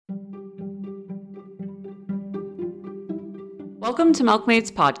Welcome to Milkmaids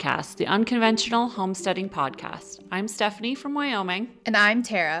Podcast, the unconventional homesteading podcast. I'm Stephanie from Wyoming. And I'm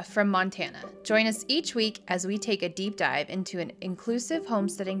Tara from Montana. Join us each week as we take a deep dive into an inclusive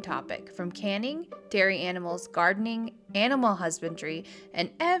homesteading topic from canning, dairy animals, gardening, animal husbandry,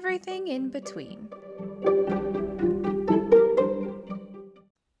 and everything in between.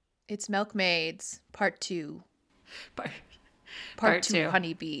 It's Milkmaids, Part 2. Part 2,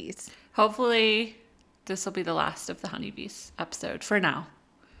 honeybees. Hopefully, this will be the last of the honeybees episode for now.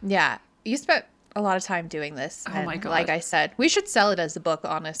 Yeah, you spent a lot of time doing this. Oh my God. Like I said, we should sell it as a book,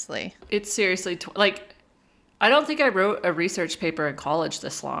 honestly. It's seriously, I don't think I wrote a research paper in college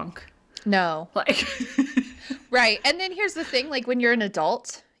this long. No. Like, right. And then here's the thing, like when you're an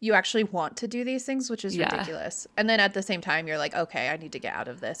adult, you actually want to do these things, which is ridiculous. And then at the same time, you're like, okay, I need to get out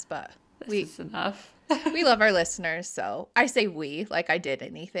of this, but this is enough. We love our listeners, so I say we, like I did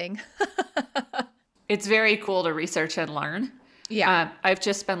anything. It's very cool to research and learn. Yeah. I've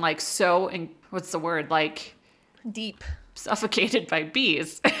just been Deep. Suffocated by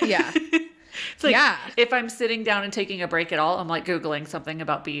bees. Yeah. It's like, if I'm sitting down and taking a break at all, I'm like Googling something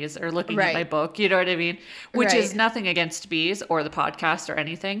about bees or looking at my book, you know what I mean? Which is nothing against bees or the podcast or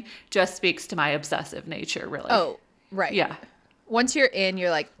anything, just speaks to my obsessive nature, really. Oh, right. Yeah. Once you're in,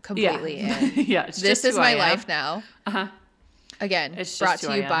 you're like completely in. Yeah. This is my life now. Uh-huh. Again, It's brought just to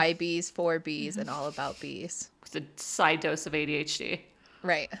who you I am. by bees, for bees, and all about bees. With a side dose of ADHD.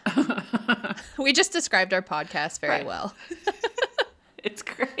 Right. We just described our podcast very well. It's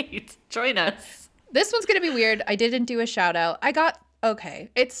great. Join us. This one's going to be weird. I didn't do a shout out.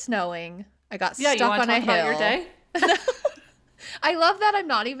 It's snowing. I got Yeah, you stuck want on to a talk about hill. your day? I love that I'm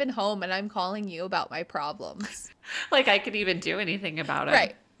not even home and I'm calling you about my problems. Like I could even do anything about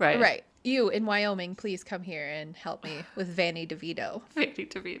it. Right. You in Wyoming, please come here and help me with Vanny DeVito. Vanny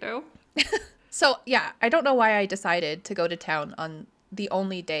DeVito. So, yeah, I don't know why I decided to go to town on the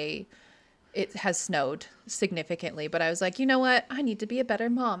only day it has snowed significantly, but I was like, you know what? I need to be a better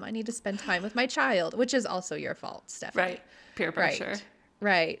mom. I need to spend time with my child, which is also your fault, Stephanie. Right. Peer pressure.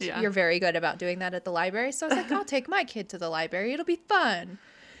 Right. Yeah. You're very good about doing that at the library. So I was like, I'll take my kid to the library. It'll be fun.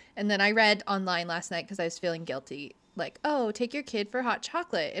 And then I read online last night because I was feeling guilty. Like, oh, take your kid for hot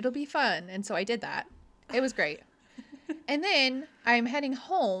chocolate. It'll be fun. And so I did that. It was great. And then I'm heading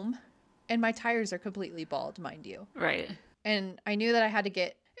home and my tires are completely bald, mind you. Right. And I knew that I had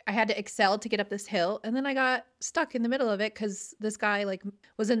to excel to get up this hill. And then I got stuck in the middle of it because this guy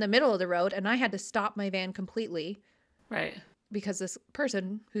was in the middle of the road and I had to stop my van completely. Right. Because this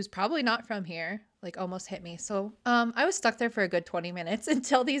person who's probably not from here, almost hit me. So I was stuck there for a good 20 minutes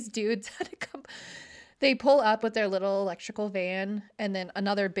until these dudes had to come. They pull up with their little electrical van and then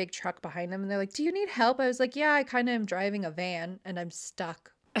another big truck behind them. And they're like, do you need help? I was like, yeah, I kind of am driving a van and I'm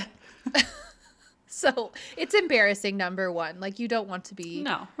stuck. So it's embarrassing, number one. You don't want to be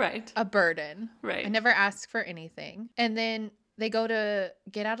a burden. Right. I never ask for anything. And then they go to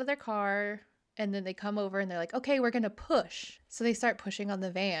get out of their car. And then they come over and they're like, okay, we're going to push. So they start pushing on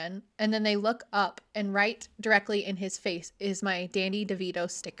the van. And then they look up and right directly in his face is my Danny DeVito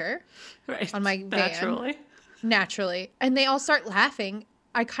sticker on my van. Naturally. And they all start laughing.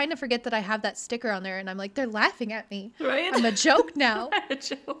 I kind of forget that I have that sticker on there. And I'm like, they're laughing at me. Right. I'm a joke now. A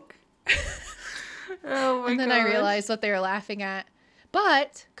joke. Oh my And then gosh. I realized what they were laughing at.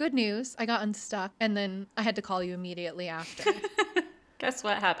 But good news, I got unstuck. And then I had to call you immediately after. Guess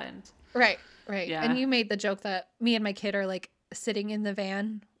what happened? Right. Yeah. And you made the joke that me and my kid are sitting in the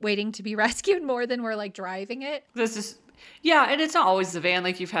van waiting to be rescued more than we're driving it. And it's not always the van.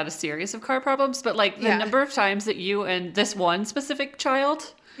 You've had a series of car problems, but the number of times that you and this one specific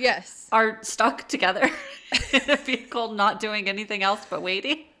child are stuck together in a vehicle not doing anything else but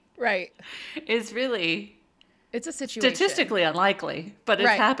waiting. Right. Is really it's a situation. Statistically unlikely, but it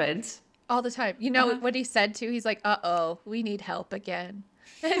happens. All the time. You know what he said too? He's like, uh-oh, we need help again.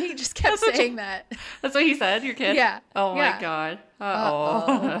 And he just kept saying that. That's what he said, your kid? Yeah. Oh my God.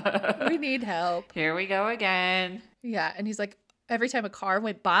 Uh-oh. We need help. Here we go again. Yeah. And he's like, every time a car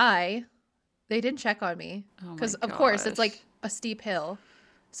went by, they didn't check on me. Because, of course, it's a steep hill.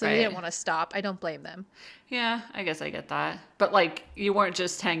 So they didn't want to stop. I don't blame them. Yeah, I guess I get that. But, you weren't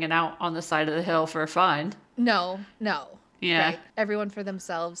just hanging out on the side of the hill for fun. No. Yeah. Right. Everyone for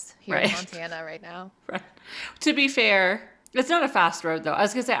themselves here in Montana right now. Right. To be fair, it's not a fast road, though. I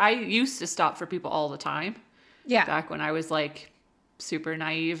was going to say, I used to stop for people all the time. Yeah. Back when I was, super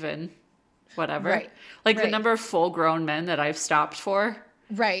naive and whatever. Right. The number of full-grown men that I've stopped for.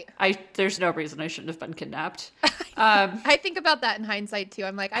 Right. There's no reason I shouldn't have been kidnapped. I think about that in hindsight, too.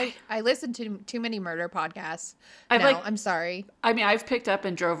 I'm like, I listen to too many murder podcasts. I'm sorry. I mean, I've picked up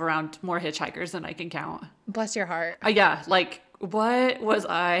and drove around more hitchhikers than I can count. Bless your heart. Yeah, What was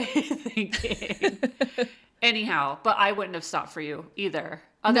I thinking? Anyhow, but I wouldn't have stopped for you either.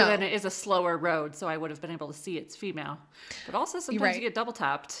 Other than it is a slower road, so I would have been able to see it's female. But also sometimes you get double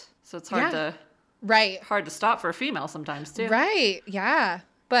tapped, so it's hard to hard to stop for a female sometimes too. Right. Yeah.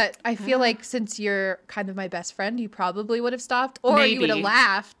 But I feel like since you're kind of my best friend, you probably would have stopped, or you would have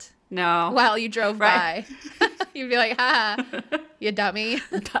laughed. No. While you drove by. You'd be like, ha, you dummy.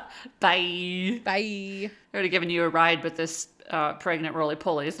 Bye. Bye. I would have given you a ride, but this pregnant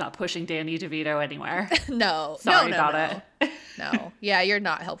roly-poly is not pushing Danny DeVito anywhere. No. Sorry about it. No. Yeah, you're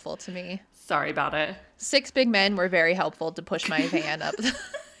not helpful to me. Sorry about it. 6 big men were very helpful to push my van up.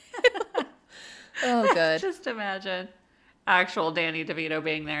 Oh, good. Just imagine actual Danny DeVito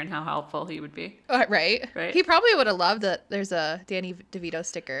being there and how helpful he would be. Right. He probably would have loved that there's a Danny DeVito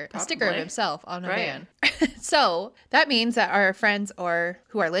sticker, a sticker of himself on a van. So that means that our friends or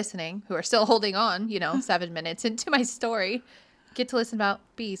who are listening, who are still holding on, 7 minutes into my story, get to listen about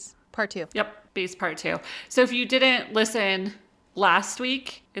bees part 2. Yep. Bees part 2. So if you didn't listen last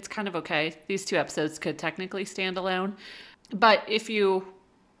week, it's kind of okay. These 2 episodes could technically stand alone. But if you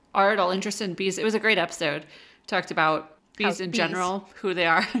are at all interested in bees, it was a great episode. Talked about bees in general, who they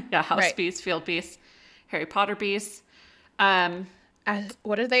are. Yeah, house bees, field bees, Harry Potter bees.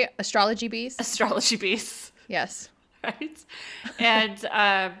 What are they? Astrology bees? Astrology bees. Yes. Right? And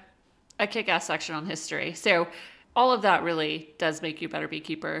a kick-ass section on history. So all of that really does make you a better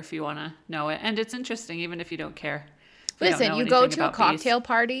beekeeper if you want to know it. And it's interesting, even if you don't care. Listen, you go to a cocktail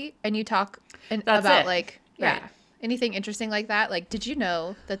party and you talk about anything interesting like that. Like, did you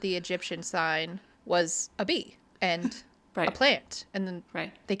know that the Egyptian sign was a bee and a plant? And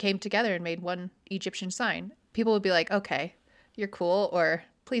then they came together and made one Egyptian sign. People would be like, okay, you're cool, or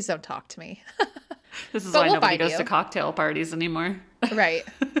please don't talk to me. This is why nobody goes to cocktail parties anymore. Right.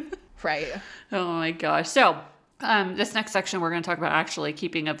 Oh my gosh. So this next section, we're going to talk about actually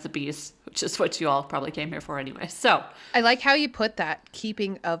keeping of the bees, which is what you all probably came here for anyway. So I like how you put that,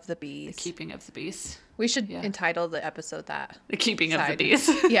 keeping of the bees. The keeping of the bees. We should entitle the episode that. The keeping of the bees.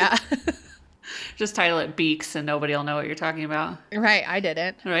 Yeah. Just title it Beaks and nobody will know what you're talking about. Right. I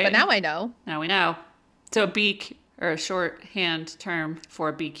didn't. Right. But now I know. Now we know. So a beak, or a shorthand term for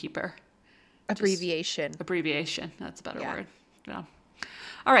a beekeeper. Abbreviation. That's a better word. Yeah.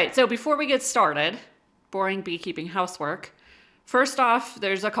 All right. So before we get started, boring beekeeping housework. First off,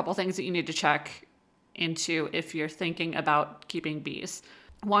 there's a couple things that you need to check into if you're thinking about keeping bees.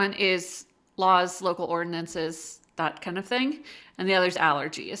 One is laws, local ordinances, that kind of thing. And the other is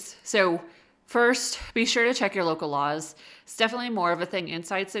allergies. So first, be sure to check your local laws. It's definitely more of a thing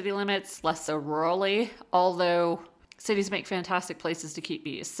inside city limits, less so rurally, although cities make fantastic places to keep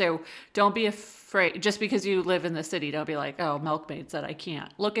bees. So don't be afraid. Just because you live in the city, don't be like, oh, Milkmaid said I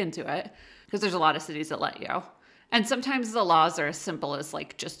can't. Look into it, because there's a lot of cities that let you. And sometimes the laws are as simple as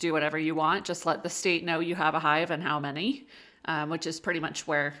like, just do whatever you want. Just let the state know you have a hive and how many, which is pretty much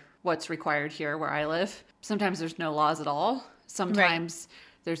what's required here where I live. Sometimes there's no laws at all. Sometimes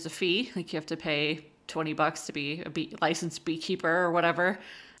there's a fee, like you have to pay $20 to be a licensed beekeeper or whatever.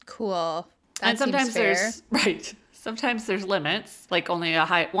 Cool. And sometimes sometimes there's limits, like only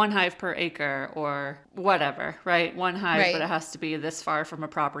one hive per acre or whatever, right? One hive, but it has to be this far from a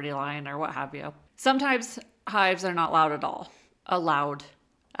property line or what have you. Sometimes hives are not allowed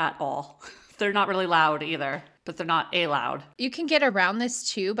at all. They're not really loud either, but they're not allowed. You can get around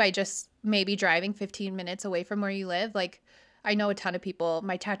this too by just maybe driving 15 minutes away from where you live. Like, I know a ton of people,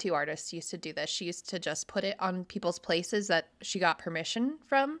 my tattoo artist used to do this. She used to just put it on people's places that she got permission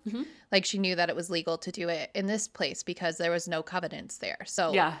from. Mm-hmm. Like, she knew that it was legal to do it in this place because there was no covenants there.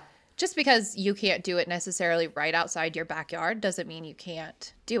 So just because you can't do it necessarily right outside your backyard doesn't mean you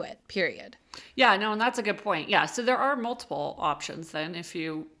can't do it, period. Yeah, no, and that's a good point. Yeah, so there are multiple options then. If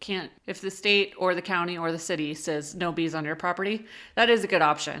the state or the county or the city says no bees on your property, that is a good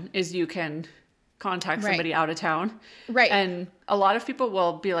option, is you can contact somebody out of town. Right. And a lot of people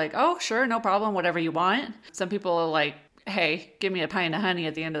will be like, oh, sure, no problem, whatever you want. Some people are like, hey, give me a pint of honey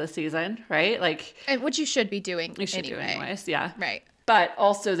at the end of the season, right? Like, and which you should be doing you should do anyways, yeah. Right. But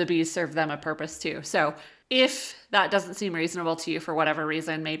also the bees serve them a purpose too. So if that doesn't seem reasonable to you for whatever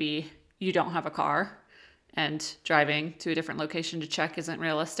reason, maybe you don't have a car and driving to a different location to check isn't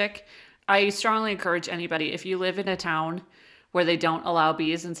realistic, I strongly encourage anybody, if you live in a town where they don't allow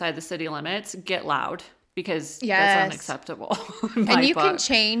bees inside the city limits, get loud, because that's unacceptable. And you can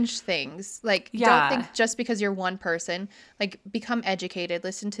change things. Like, don't think just because you're one person, like, become educated,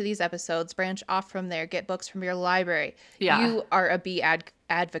 listen to these episodes, branch off from there, get books from your library. Yeah. You are a bee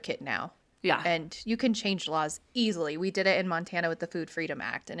advocate now. Yeah. And you can change laws easily. We did it in Montana with the Food Freedom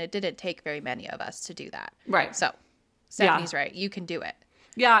Act, and it didn't take very many of us to do that. Right. So Stephanie's right. You can do it.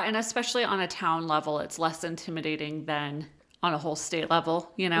 Yeah, and especially on a town level, it's less intimidating than on a whole state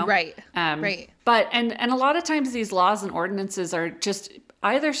level, you know? Right. Right. But, and a lot of times these laws and ordinances are just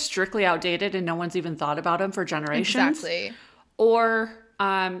either strictly outdated and no one's even thought about them for generations. Exactly. Or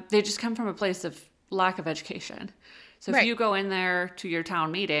they just come from a place of lack of education. So if you go in there to your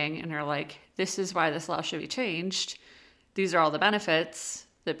town meeting and you're like, this is why this law should be changed, these are all the benefits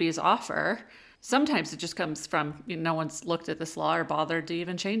that bees offer, sometimes it just comes from, no one's looked at this law or bothered to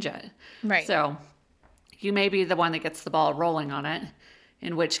even change it. Right. So you may be the one that gets the ball rolling on it,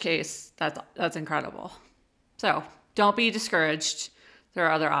 in which case that's incredible. So don't be discouraged. There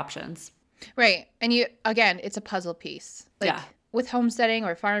are other options. Right. And again, it's a puzzle piece. Like with homesteading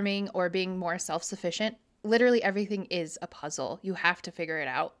or farming or being more self-sufficient, literally everything is a puzzle. You have to figure it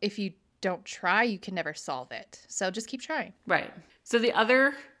out. If you don't try, you can never solve it. So just keep trying. Right. So the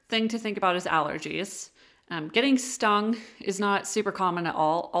other thing to think about is allergies. Getting stung is not super common at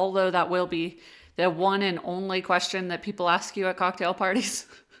all, although that will be the one and only question that people ask you at cocktail parties.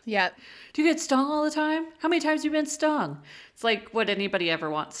 Yeah. Do you get stung all the time? How many times have you been stung? It's like what anybody ever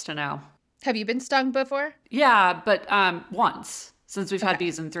wants to know. Have you been stung before? Yeah, but once, since we've had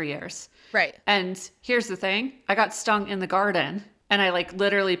bees in 3 years. Right. And here's the thing. I got stung in the garden, and I like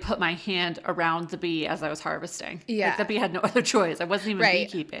literally put my hand around the bee as I was harvesting. Yeah. Like the bee had no other choice. I wasn't even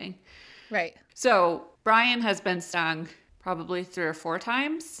beekeeping. Right. So Brian has been stung probably 3 or 4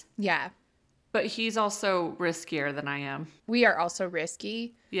 times. Yeah. But he's also riskier than I am. We are also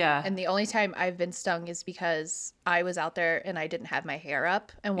risky. Yeah. And the only time I've been stung is because I was out there and I didn't have my hair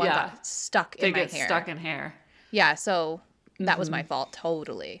up and one got stuck in my hair. They get stuck in hair. Yeah, so that was my fault,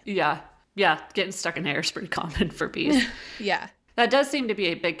 totally. Yeah. Yeah, getting stuck in hair is pretty common for bees. Yeah. That does seem to be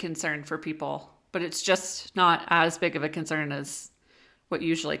a big concern for people, but it's just not as big of a concern as what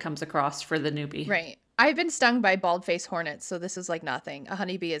usually comes across for the newbie. Right. I've been stung by bald-faced hornets, so this is like nothing. A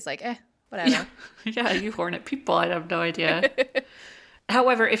honeybee is like, whatever. Yeah, you hornet people. I have no idea.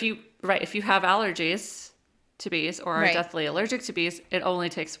 However, if you have allergies to bees or are deathly allergic to bees, it only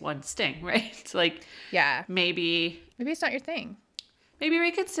takes one sting, right? It's like, maybe it's not your thing. Maybe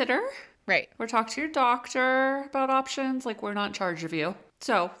reconsider. Right. Or talk to your doctor about options. Like, we're not in charge of you.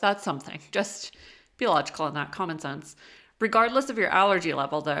 So that's something. Just be logical in that, common sense. Regardless of your allergy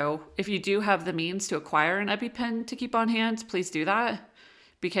level, though, if you do have the means to acquire an EpiPen to keep on hand, please do that,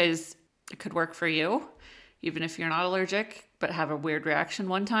 because it could work for you. Even if you're not allergic, but have a weird reaction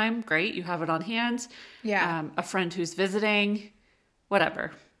one time, great, you have it on hand. Yeah. A friend who's visiting,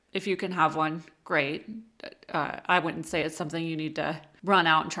 whatever. If you can have one, great. I wouldn't say it's something you need to run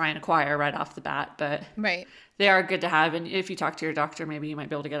out and try and acquire right off the bat, but they are good to have. And if you talk to your doctor, maybe you might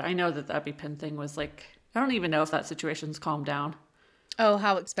be able to get it. I know that the EpiPen thing was like, I don't even know if that situation's calmed down. Oh,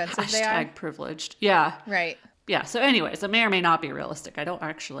 how expensive they are? #privileged. Yeah. Right. Yeah. So anyways, it may or may not be realistic. I don't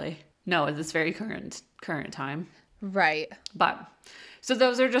actually know at this very current time. Right. But so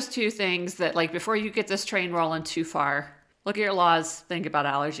those are just 2 things that, like, before you get this train rolling too far, look at your laws, think about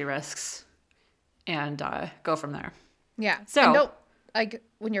allergy risks, and go from there. Yeah. So and don't, like,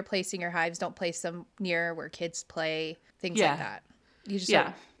 when you're placing your hives, don't place them near where kids play, things like that. You just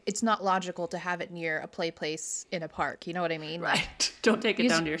it's not logical to have it near a play place in a park. You know what I mean? Right. Don't take it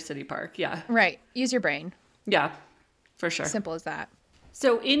down to your city park. Yeah. Right. Use your brain. Yeah, for sure. Simple as that.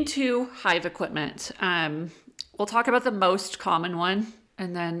 So into hive equipment, we'll talk about the most common one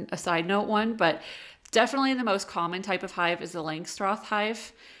and then a side note one, but definitely the most common type of hive is the Langstroth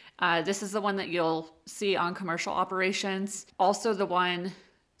hive. This is the one that you'll see on commercial operations. Also the one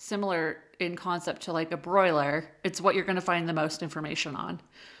similar in concept to like a broiler. It's what you're going to find the most information on.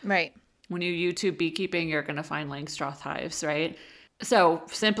 Right. When you YouTube beekeeping, you're going to find Langstroth hives, right? So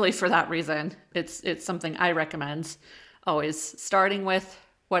simply for that reason, it's something I recommend always starting with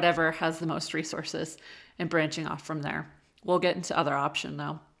whatever has the most resources and branching off from there. We'll get into other option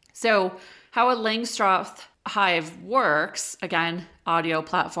though. So how a Langstroth hive works, again, audio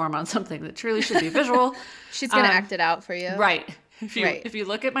platform on something that truly should be visual. She's going to act it out for you. Right. If you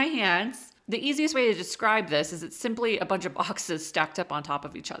look at my hands, the easiest way to describe this is it's simply a bunch of boxes stacked up on top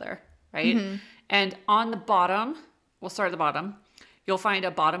of each other, right? Mm-hmm. And on the bottom, we'll start at the bottom, you'll find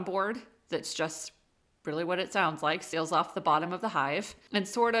a bottom board that's just really what it sounds like, seals off the bottom of the hive. And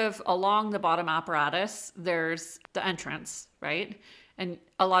sort of along the bottom apparatus, there's the entrance, right? And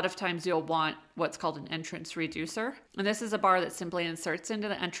a lot of times you'll want what's called an entrance reducer. And this is a bar that simply inserts into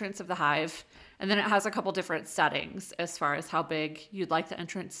the entrance of the hive. And then it has a couple different settings as far as how big you'd like the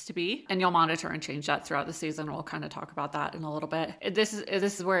entrance to be. And you'll monitor and change that throughout the season. We'll kind of talk about that in a little bit. This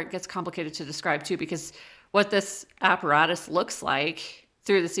is where it gets complicated to describe too, because what this apparatus looks like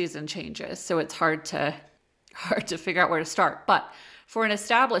through the season changes. So it's hard to hard to figure out where to start. But for an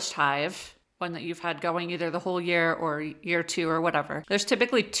established hive, one that you've had going either the whole year or year 2 or whatever, there's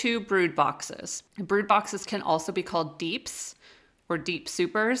typically 2 brood boxes. Brood boxes can also be called deeps or deep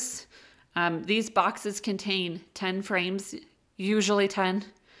supers. These boxes contain 10 frames, usually 10.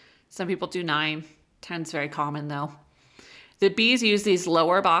 Some people do 9. 10's very common though. The bees use these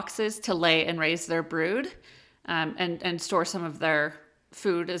lower boxes to lay and raise their brood, and store some of their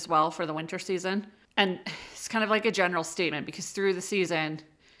food as well for the winter season. And it's kind of like a general statement because through the season,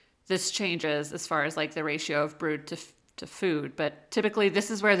 this changes as far as like the ratio of brood to food. But typically this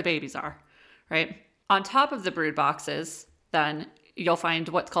is where the babies are, right? On top of the brood boxes, then you'll find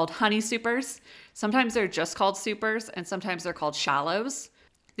what's called honey supers. Sometimes they're just called supers and sometimes they're called shallows.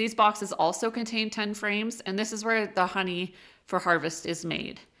 These boxes also contain 10 frames, and this is where the honey for harvest is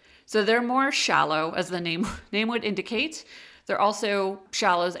made. So they're more shallow, as the name would indicate. They're also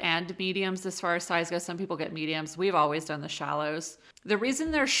shallows and mediums as far as size goes. Some people get mediums. We've always done the shallows. The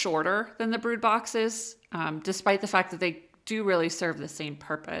reason they're shorter than the brood boxes, despite the fact that they do really serve the same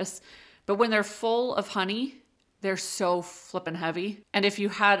purpose, but when they're full of honey, they're so flippin' heavy. And if you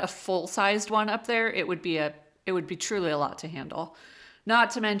had a full-sized one up there, it would be truly a lot to handle.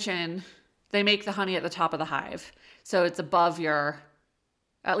 Not to mention, they make the honey at the top of the hive. So it's above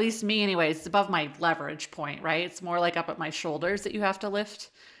at least me anyways, it's above my leverage point, right? It's more like up at my shoulders that you have to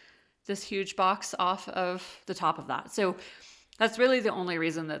lift this huge box off of the top of that. So that's really the only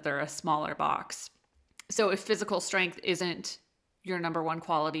reason that they're a smaller box. So if physical strength isn't your number one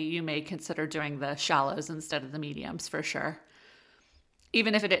quality, you may consider doing the shallows instead of the mediums for sure.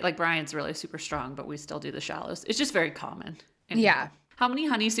 Even if like Brian's really super strong, but we still do the shallows. It's just very common. Yeah. How many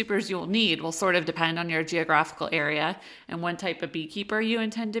honey supers you'll need will sort of depend on your geographical area and what type of beekeeper you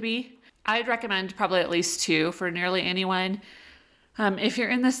intend to be. I'd recommend probably at least 2 for nearly anyone. If you're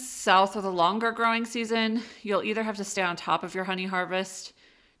in the south with a longer growing season, you'll either have to stay on top of your honey harvest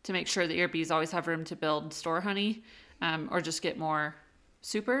to make sure that your bees always have room to build and store honey, or just get more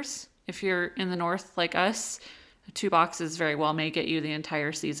supers. If you're in the north like us, 2 boxes very well may get you the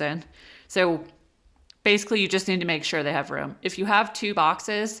entire season. So basically, you just need to make sure they have room. If you have 2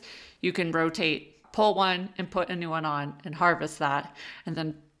 boxes, you can rotate, pull one and put a new one on and harvest that,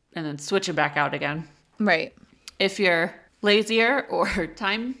 and then switch it back out again. Right. If you're lazier or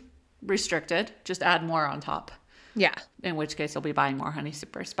time restricted, just add more on top. Yeah. In which case, you'll be buying more honey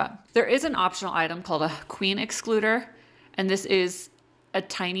supers. But there is an optional item called a queen excluder, and this is a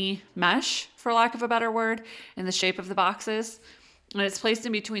tiny mesh, for lack of a better word, in the shape of the boxes. And it's placed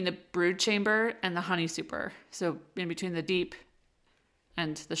in between the brood chamber and the honey super. So in between the deep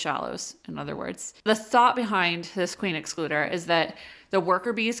and the shallows, in other words. The thought behind this queen excluder is that the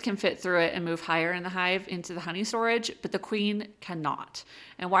worker bees can fit through it and move higher in the hive into the honey storage, but the queen cannot.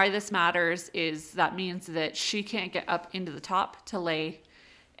 And why this matters is that means that she can't get up into the top to lay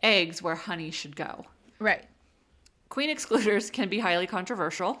eggs where honey should go. Right. Queen excluders can be highly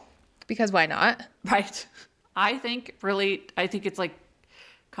controversial. Because why not? Right. I think it's like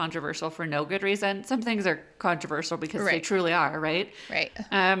controversial for no good reason. Some things are controversial because they truly are, right?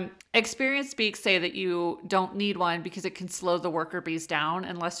 Right. Experienced beaks say that you don't need one because it can slow the worker bees down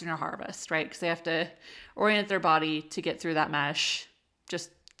unless you're in a harvest, right? Because they have to orient their body to get through that mesh.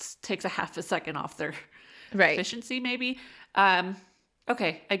 Just takes a half a second off their efficiency, maybe.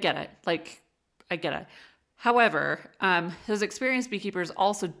 Okay, I get it. I get it. However, those experienced beekeepers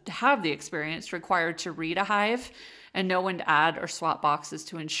also have the experience required to read a hive and know when to add or swap boxes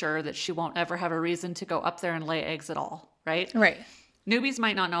to ensure that she won't ever have a reason to go up there and lay eggs at all, right? Right. Newbies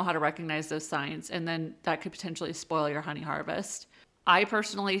might not know how to recognize those signs, and then that could potentially spoil your honey harvest. I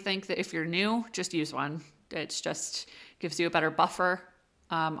personally think that if you're new, just use one. It just gives you a better buffer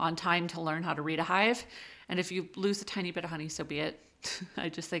on time to learn how to read a hive. And if you lose a tiny bit of honey, so be it. I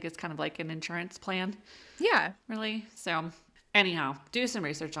just think it's kind of like an insurance plan. Yeah. Really. So anyhow, do some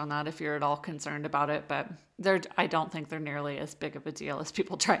research on that if you're at all concerned about it. But I don't think they're nearly as big of a deal as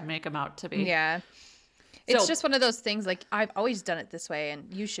people try and make them out to be. Yeah. It's just one of those things, like, I've always done it this way,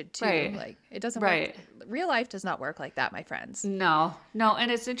 and you should too. Right. Like, it doesn't work. Real life does not work like that, my friends. No. And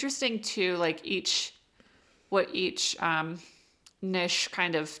it's interesting too, like what each niche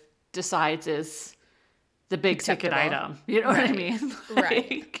kind of decides is the big ticket item. You know what I mean?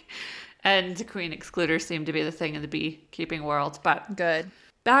 Right. And queen excluders seem to be the thing in the beekeeping world. But good.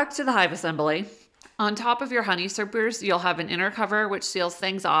 Back to the hive assembly. On top of your honey supers, you'll have an inner cover which seals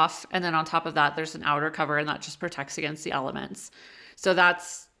things off. And then on top of that, there's an outer cover, and that just protects against the elements. So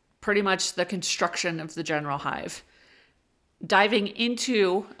that's pretty much the construction of the general hive. Diving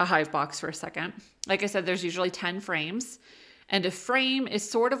into a hive box for a second. Like I said, there's usually 10 frames. And a frame is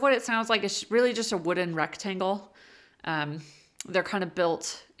sort of what it sounds like. It's really just a wooden rectangle. They're kind of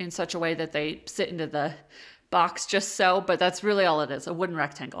built in such a way that they sit into the box just so, but that's really all it is, a wooden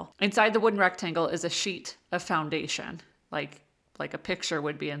rectangle. Inside the wooden rectangle is a sheet of foundation, like a picture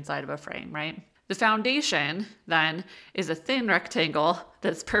would be inside of a frame, right? The foundation, then, is a thin rectangle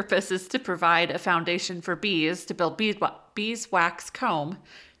that's purpose is to provide a foundation for bees to build beeswax comb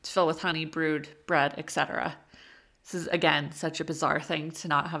to fill with honey, brood, bread, etc. This is, again, such a bizarre thing to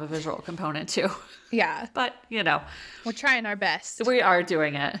not have a visual component to. Yeah. But, you know. We're trying our best. We are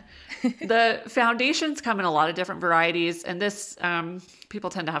doing it. The foundations come in a lot of different varieties, and this, people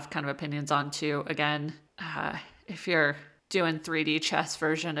tend to have kind of opinions on too. Again, if you're doing 3D chess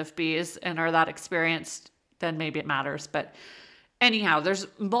version of bees and are that experienced, then maybe it matters. But anyhow, there's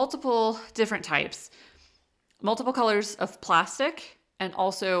multiple different types, multiple colors of plastic, and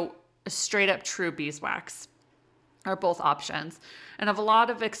also a straight up true beeswax are both options. And of a lot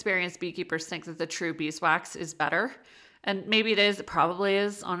of experienced beekeepers think that the true beeswax is better. And maybe it is, it probably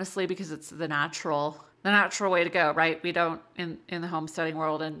is, honestly, because it's the natural way to go, right? We don't, in the homesteading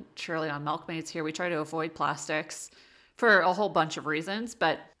world, and surely on Milkmaids here, we try to avoid plastics for a whole bunch of reasons,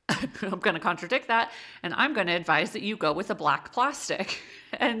 but I'm going to contradict that, and I'm going to advise that you go with a black plastic.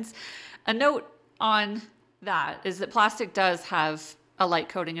 And a note on that is that plastic does have a light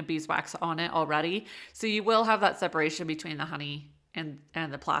coating of beeswax on it already, so you will have that separation between the honey and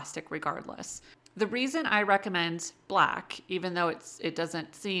the plastic regardless. The reason I recommend black, even though it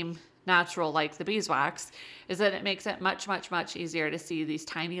doesn't seem natural like the beeswax, is that it makes it much, much, much easier to see these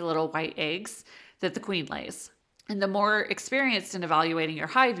tiny little white eggs that the queen lays. And the more experienced in evaluating your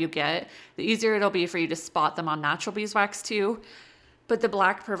hive you get, the easier it'll be for you to spot them on natural beeswax too. But the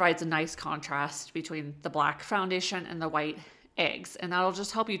black provides a nice contrast between the black foundation and the white eggs. And that'll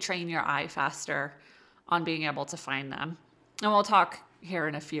just help you train your eye faster on being able to find them. And we'll talk here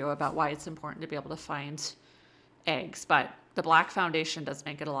in a few about why it's important to be able to find eggs. But the black foundation does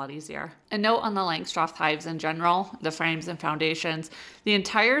make it a lot easier. A note on the Langstroth hives in general, the frames and foundations, the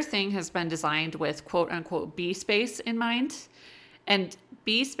entire thing has been designed with quote unquote bee space in mind. And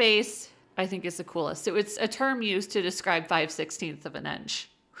bee space, I think, is the coolest. So it's a term used to describe 5/16 of an inch,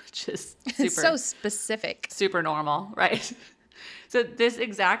 which is super, so specific. Super normal, right? So this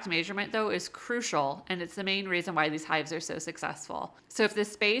exact measurement, though, is crucial, and it's the main reason why these hives are so successful. So if the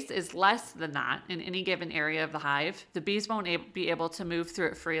space is less than that in any given area of the hive, the bees won't be able to move through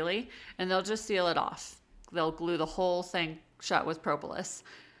it freely, and they'll just seal it off. They'll glue the whole thing shut with propolis.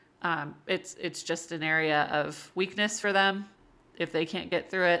 It's just an area of weakness for them. If they can't get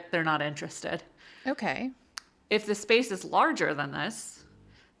through it, they're not interested. Okay. If the space is larger than this,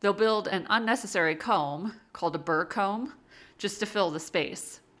 they'll build an unnecessary comb called a burr comb, just to fill the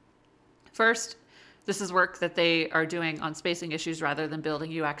space. First, this is work that they are doing on spacing issues rather than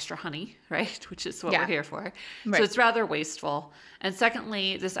building you extra honey, right? Which is what we're here for. Right. So it's rather wasteful. And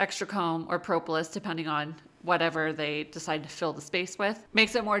secondly, this extra comb or propolis, depending on whatever they decide to fill the space with,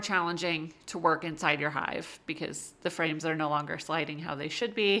 makes it more challenging to work inside your hive because the frames are no longer sliding how they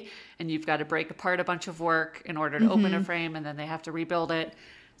should be, and you've got to break apart a bunch of work in order to open a frame, and then they have to rebuild it.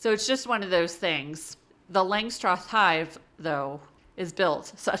 So it's just one of those things. The Langstroth hive, though, is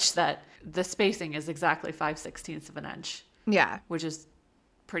built such that the spacing is exactly 5/16 of an inch. Yeah. Which is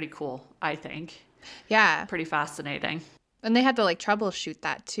pretty cool, I think. Yeah. Pretty fascinating. And they had to troubleshoot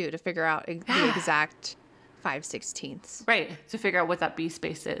that too to figure out the exact 5/16. Right. To figure out what that bee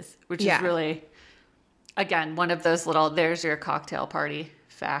space is, which is really, again, one of those little, there's your cocktail party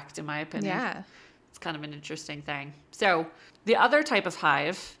fact, in my opinion. Yeah. It's kind of an interesting thing. So the other type of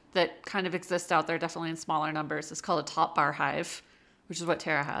hive that kind of exists out there, definitely in smaller numbers, is called a top bar hive, which is what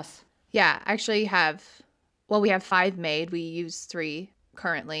Tara has. Yeah, actually we have 5 made. We use 3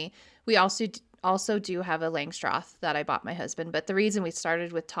 currently. We also do have a Langstroth that I bought my husband, but the reason we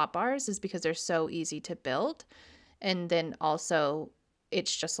started with top bars is because they're so easy to build, and then also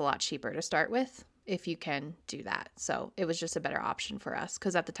it's just a lot cheaper to start with if you can do that. So it was just a better option for us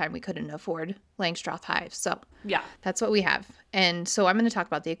because at the time we couldn't afford Langstroth hives. So yeah, that's what we have. And so I'm going to talk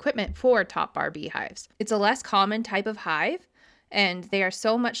about the equipment for top bar beehives. It's a less common type of hive, and they are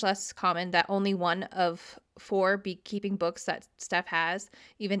so much less common that only one of 4 beekeeping books that Steph has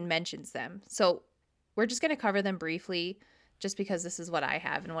even mentions them. So we're just going to cover them briefly just because this is what I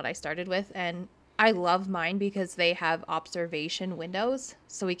have and what I started with. And I love mine because they have observation windows,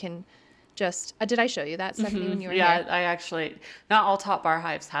 so we can just did I show you that, Stephanie, when you were here? Yeah, I actually, not all top bar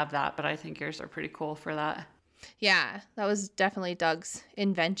hives have that, but I think yours are pretty cool for that. Yeah, that was definitely Doug's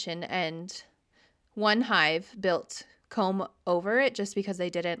invention. And one hive built comb over it just because they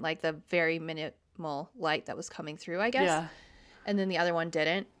didn't like the very minimal light that was coming through, I guess. Yeah. and then the other one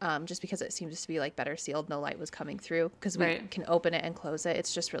didn't, just because it seems to be like better sealed. No light was coming through because we can open it and close it.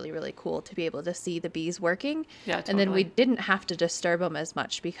 It's just really, really cool to be able to see the bees working. Yeah, totally. And then we didn't have to disturb them as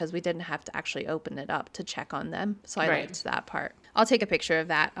much because we didn't have to actually open it up to check on them. So I liked that part. I'll take a picture of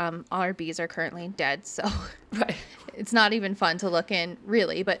that. Our bees are currently dead, so it's not even fun to look in,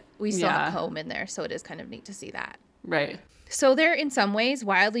 really, but we still have comb in there, so it is kind of neat to see that. Right. So they're in some ways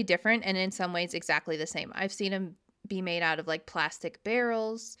wildly different and in some ways exactly the same. I've seen them be made out of like plastic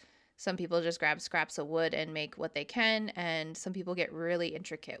barrels. Some people just grab scraps of wood and make what they can, and some people get really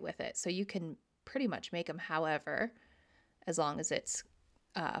intricate with it. So you can pretty much make them however, as long as it's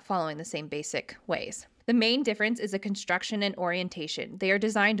following the same basic ways. The main difference is the construction and orientation. They are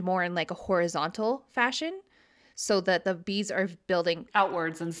designed more in like a horizontal fashion so that the bees are building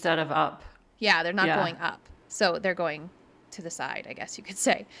outwards instead of up. Yeah, they're not going up. So they're going to the side, I guess you could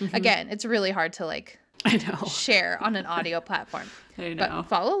say. Again, it's really hard to like share on an audio platform. I know. But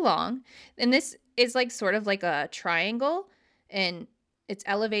follow along. And this is like sort of like a triangle, and it's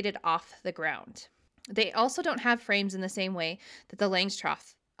elevated off the ground. They also don't have frames in the same way that the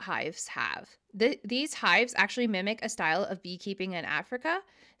Langstroth hives have. These hives actually mimic a style of beekeeping in Africa.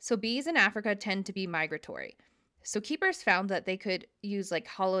 So bees in Africa tend to be migratory. So keepers found that they could use like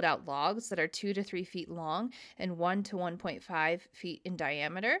hollowed out logs that are 2 to 3 feet long and 1 to 1.5 feet in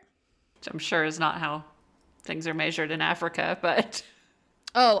diameter. Which I'm sure is not how things are measured in Africa, but...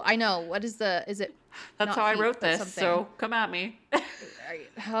 Oh, I know. What is it? That's how I wrote this, so come at me.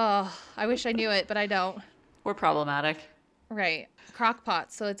 Oh, I wish I knew it, but I don't. We're problematic. Right. Crock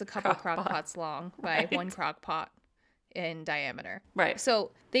pots. So it's a couple crock pots long by one crock pot in diameter. Right.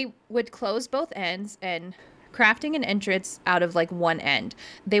 So they would close both ends and crafting an entrance out of like one end.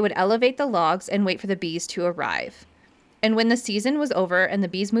 They would elevate the logs and wait for the bees to arrive. And when the season was over and the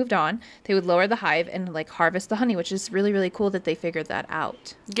bees moved on, they would lower the hive and like harvest the honey, which is really, really cool that they figured that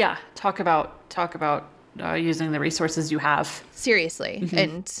out. Yeah. Talk about using the resources you have. Seriously. Mm-hmm.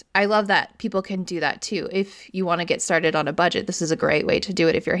 And I love that people can do that too. If you want to get started on a budget, this is a great way to do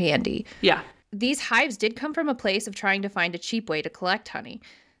it if you're handy. Yeah. These hives did come from a place of trying to find a cheap way to collect honey.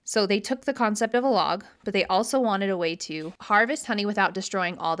 So they took the concept of a log, but they also wanted a way to harvest honey without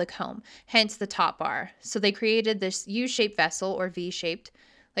destroying all the comb, hence the top bar. So they created this U-shaped vessel or V-shaped,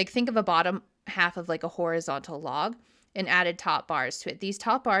 like think of a bottom half of like a horizontal log, and added top bars to it. These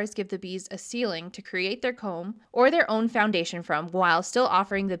top bars give the bees a ceiling to create their comb or their own foundation from, while still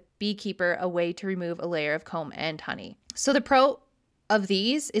offering the beekeeper a way to remove a layer of comb and honey. So the pro of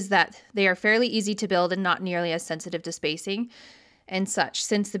these is that they are fairly easy to build and not nearly as sensitive to spacing and such,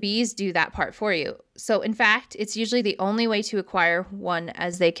 since the bees do that part for you. So in fact, it's usually the only way to acquire one,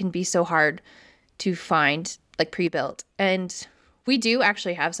 as they can be so hard to find, like pre-built. And we do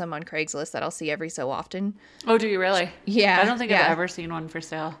actually have some on Craigslist that I'll see every so often. Oh, do you really? Yeah. I don't think I've ever seen one for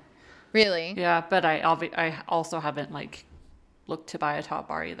sale. Really? Yeah, but I also haven't like looked to buy a top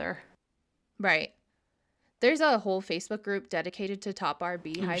bar either. Right. There's a whole Facebook group dedicated to top bar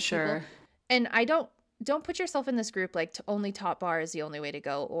beehive people. And I don't put yourself in this group like only top bar is the only way to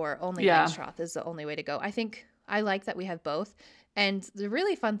go, or only Langstroth is the only way to go. I think I like that we have both. And the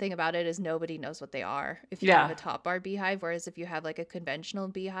really fun thing about it is nobody knows what they are if you have a top bar beehive, whereas if you have like a conventional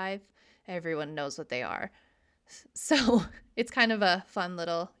beehive, everyone knows what they are. So it's kind of a fun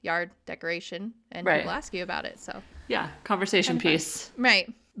little yard decoration, and people ask you about it. So yeah, conversation piece.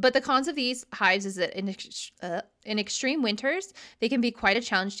 Right. But the cons of these hives is that in extreme winters, they can be quite a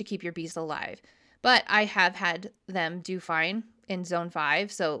challenge to keep your bees alive. But I have had them do fine in zone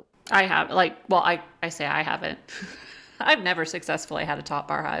 5. So I have I say I haven't. I've never successfully had a top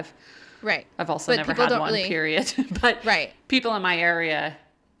bar hive. Right. I've also never had one, period. But people in my area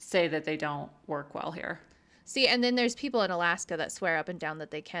say that they don't work well here. See, and then there's people in Alaska that swear up and down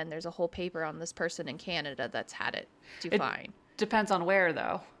that they can. There's a whole paper on this person in Canada that's had it do fine. Depends on where,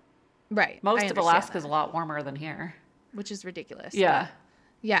 though. Right. Most of Alaska is a lot warmer than here. Which is ridiculous. Yeah.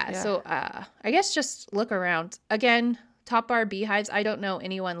 Yeah. So I guess just look around. Again, top bar beehives, I don't know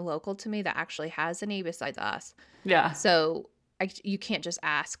anyone local to me that actually has any besides us. Yeah. So you can't just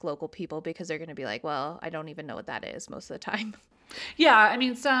ask local people because they're going to be like, well, I don't even know what that is most of the time. Yeah. I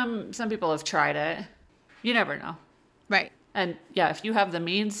mean, some people have tried it. You never know. Right. And yeah, if you have the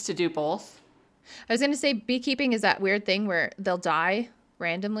means to do both. I was going to say beekeeping is that weird thing where they'll die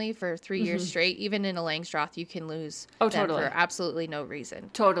randomly for 3 years straight. Even in a Langstroth, you can lose them for absolutely no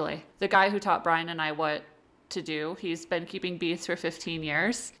reason. Totally. The guy who taught Brian and I what to do, he's been keeping bees for 15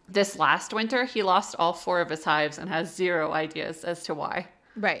 years. This last winter, he lost all 4 of his hives and has 0 ideas as to why.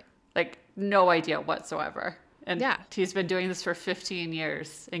 Right. Like, no idea whatsoever. And he's been doing this for 15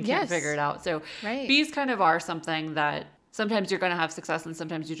 years and can't figure it out. So bees kind of are something that sometimes you're going to have success and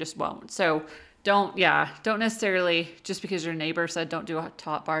sometimes you just won't. So don't necessarily, just because your neighbor said don't do a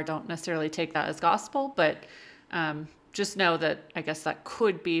top bar, don't necessarily take that as gospel, but just know that I guess that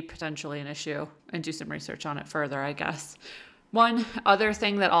could be potentially an issue, and do some research on it further, I guess. One other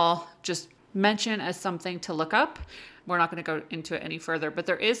thing that I'll just mention as something to look up, we're not going to go into it any further, but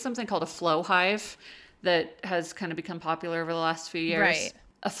there is something called a flow hive that has kind of become popular over the last few years. Right.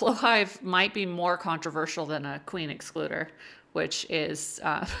 A flow hive might be more controversial than a queen excluder, which is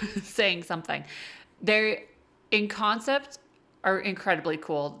saying something. They, in concept, are incredibly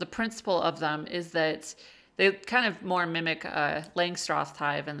cool. The principle of them is that they kind of more mimic a Langstroth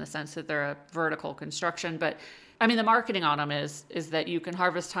hive in the sense that they're a vertical construction. But I mean, the marketing on them is that you can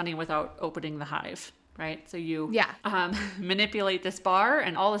harvest honey without opening the hive, right? So you manipulate this bar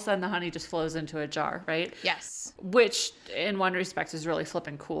and all of a sudden the honey just flows into a jar, right? Yes. Which in one respect is really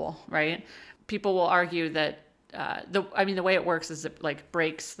flipping cool, right? People will argue that the way it works is it like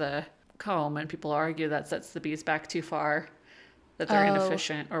breaks the comb, and people argue that sets the bees back too far, that they're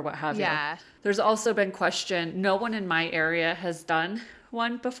inefficient or what have you. There's also been question, no one in my area has done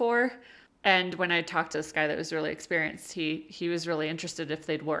one before. And when I talked to this guy that was really experienced, he was really interested if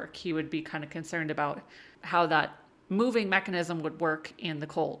they'd work. He would be kind of concerned about how that moving mechanism would work in the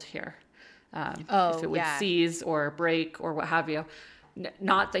cold here. If it would seize or break or what have you.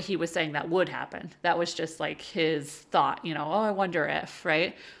 Not that he was saying that would happen. That was just like his thought, I wonder if,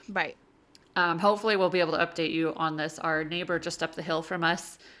 right? Right. Hopefully we'll be able to update you on this. Our neighbor just up the hill from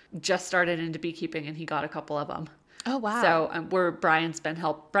us just started into beekeeping, and he got a couple of them. Oh, wow. So Brian's been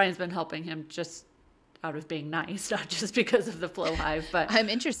helping him just out of being nice, not just because of the flow hive. But I'm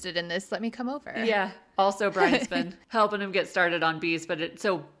interested in this. Let me come over. Yeah. Also, Brian's been helping him get started on bees. But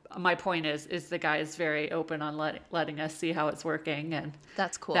so my point is the guy is very open on letting us see how it's working, and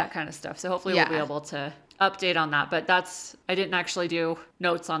that's cool. That kind of stuff. So hopefully we'll be able to update on that. But I didn't actually do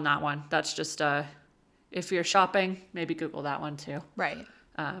notes on that one. That's just if you're shopping, maybe Google that one too. Right.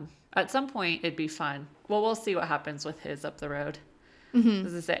 At some point it'd be fun. Well, we'll see what happens with his up the road. Mm-hmm.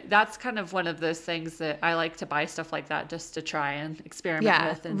 As I say, that's kind of one of those things that I like to buy stuff like that just to try and experiment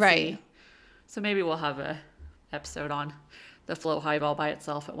with and see. So maybe we'll have a episode on the flow hive all by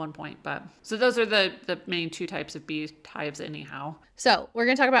itself at one point. But so those are the main two types of bee hives anyhow. So we're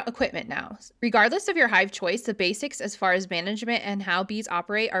going to talk about equipment now. Regardless of your hive choice, the basics as far as management and how bees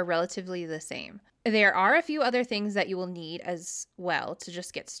operate are relatively the same. There are a few other things that you will need as well to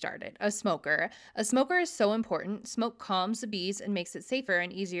just get started. A smoker. A smoker is so important. Smoke calms the bees and makes it safer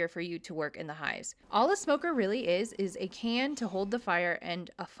and easier for you to work in the hives. All a smoker really is a can to hold the fire and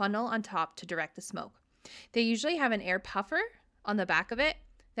a funnel on top to direct the smoke. They usually have an air puffer on the back of it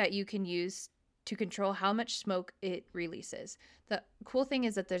that you can use to control how much smoke it releases. The cool thing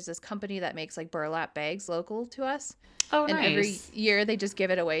is that there's this company that makes like burlap bags local to us. Oh, and nice. Every year they just give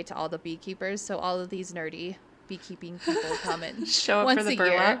it away to all the beekeepers. So all of these nerdy beekeeping people come and show up once for the a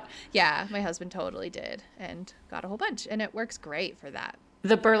burlap. Year. Yeah, my husband totally did and got a whole bunch, and it works great for that.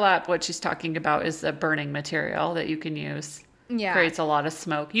 The burlap, what she's talking about, is the burning material that you can use. Yeah. Creates a lot of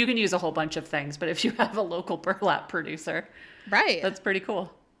smoke. You can use a whole bunch of things, but if you have a local burlap producer, right, that's pretty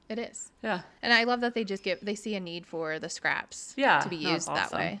cool. It is. Yeah. And I love that they see a need for the scraps to be used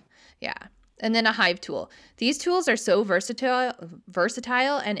that way. Yeah. And then a hive tool. These tools are so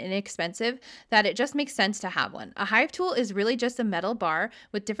versatile and inexpensive that it just makes sense to have one. A hive tool is really just a metal bar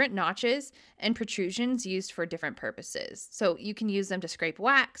with different notches and protrusions used for different purposes. So you can use them to scrape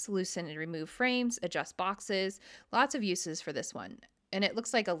wax, loosen and remove frames, adjust boxes. Lots of uses for this one. And it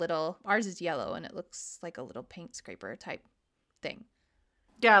looks like ours is yellow, and it looks like a little paint scraper type thing.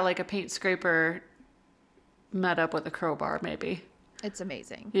 Yeah, like a paint scraper met up with a crowbar, maybe. It's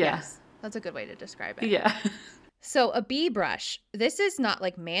amazing. Yeah. Yes. That's a good way to describe it. Yeah. So a bee brush. This is not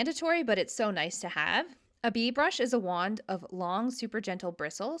like mandatory, but it's so nice to have. A bee brush is a wand of long, super gentle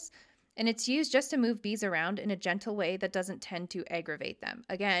bristles, and it's used just to move bees around in a gentle way that doesn't tend to aggravate them.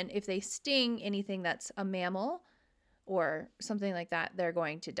 Again, if they sting anything that's a mammal or something like that, they're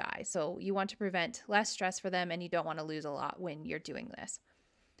going to die. So you want to prevent less stress for them, and you don't want to lose a lot when you're doing this.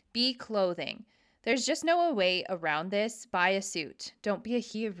 Bee clothing. There's just no way around this. Buy a suit. Don't be a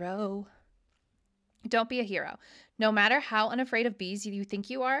hero. Don't be a hero. No matter how unafraid of bees you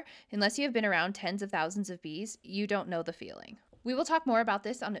think you are, unless you have been around tens of thousands of bees, you don't know the feeling. We will talk more about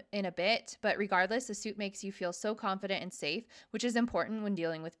this in a bit, but regardless, a suit makes you feel so confident and safe, which is important when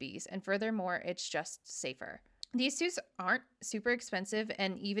dealing with bees. And furthermore, it's just safer. These suits aren't super expensive,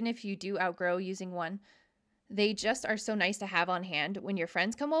 and even if you do outgrow using one, they just are so nice to have on hand when your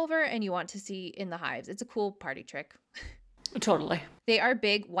friends come over and you want to see in the hives. It's a cool party trick. Totally. They are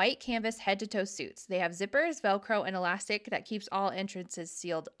big white canvas head-to-toe suits. They have zippers, Velcro, and elastic that keeps all entrances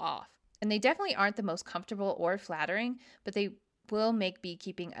sealed off. And they definitely aren't the most comfortable or flattering, but they will make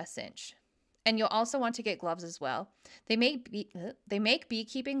beekeeping a cinch. And you'll also want to get gloves as well. They make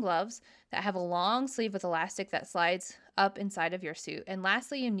beekeeping gloves that have a long sleeve with elastic that slides up inside of your suit. And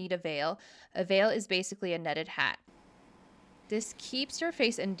lastly, you need a veil. A veil is basically a netted hat. This keeps your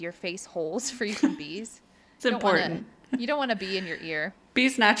face and your face holes free from bees. It's important. You don't want a bee in your ear.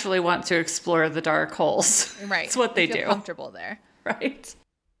 Bees naturally want to explore the dark holes. Right. It's what they do. Comfortable there. Right.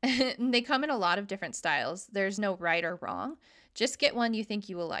 They come in a lot of different styles. There's no right or wrong. Just get one you think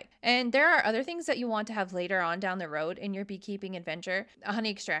you will like. And there are other things that you want to have later on down the road in your beekeeping adventure. A honey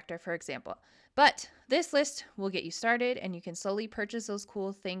extractor, for example. But this list will get you started, and you can slowly purchase those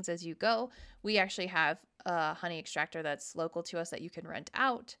cool things as you go. We actually have a honey extractor that's local to us that you can rent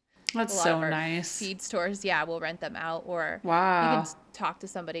out. That's so nice. Feed stores, we'll rent them out, or you can talk to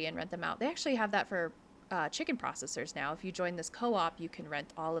somebody and rent them out. They actually have that for chicken processors now. If you join this co-op, you can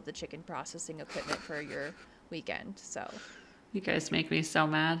rent all of the chicken processing equipment for your weekend. So you guys make me so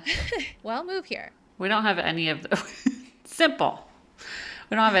mad. Well, move here. We don't have any of those. Simple.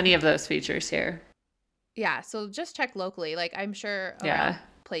 We don't have any of those features here. Yeah, so just check locally. Like, I'm sure around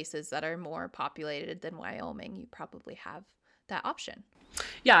places that are more populated than Wyoming, you probably have that option.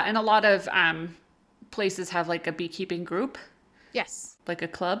 Yeah, and a lot of places have like a beekeeping group. Yes. Like a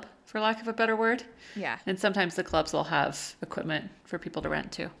club, for lack of a better word. Yeah. And sometimes the clubs will have equipment for people to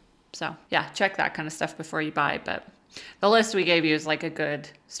rent too. So yeah, check that kind of stuff before you buy. But the list we gave you is like a good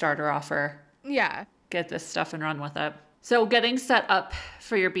starter offer. Yeah. Get this stuff and run with it. So getting set up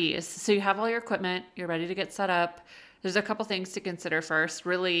for your bees. So you have all your equipment, you're ready to get set up. There's a couple things to consider first.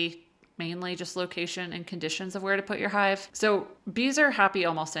 Really, mainly just location and conditions of where to put your hive. So bees are happy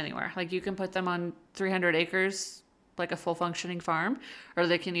almost anywhere. Like you can put them on 300 acres, like a full functioning farm, or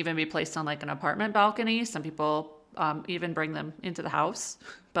they can even be placed on like an apartment balcony. Some people even bring them into the house,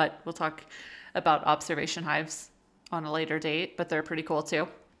 but we'll talk about observation hives on a later date, but they're pretty cool too.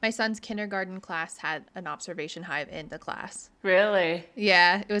 My son's kindergarten class had an observation hive in the class. Really?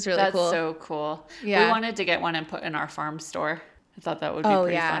 Yeah, it was really cool. That's so cool. Yeah. We wanted to get one and put in our farm store. I thought that would be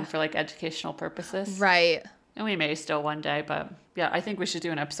pretty fun for like educational purposes. Right. And we may still one day, but yeah, I think we should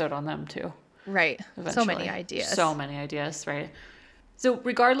do an episode on them too. Right. Eventually. So many ideas. So many ideas, right? So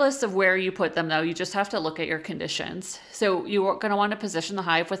regardless of where you put them though, you just have to look at your conditions. So you're going to want to position the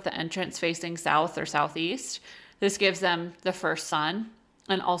hive with the entrance facing south or southeast. This gives them the first sun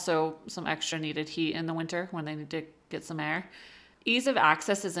and also some extra needed heat in the winter when they need to get some air. Ease of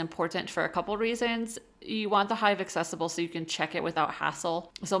access is important for a couple reasons. You want the hive accessible so you can check it without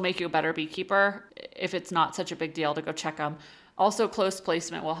hassle. This will make you a better beekeeper if it's not such a big deal to go check them. Also, close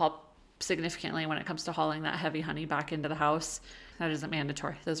placement will help significantly when it comes to hauling that heavy honey back into the house. That isn't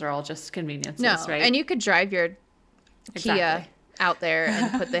mandatory. Those are all just conveniences, right? And you could drive your Kia out there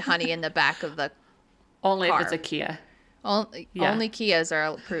and put the honey in the back of the Only car. If it's a Kia. Only Kias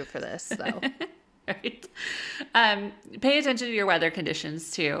are approved for this, though. Right. Pay attention to your weather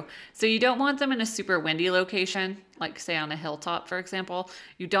conditions too. So you don't want them in a super windy location, like say on a hilltop, for example.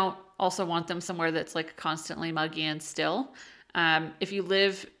 You don't also want them somewhere that's like constantly muggy and still. If you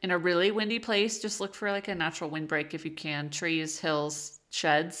live in a really windy place, just look for like a natural windbreak if you can. Trees, hills,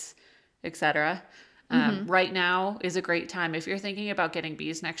 sheds, etc. Right now is a great time. If you're thinking about getting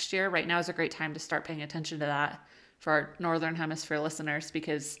bees next year, right now is a great time to start paying attention to that for our Northern Hemisphere listeners,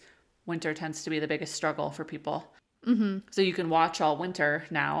 because winter tends to be the biggest struggle for people. So you can watch all winter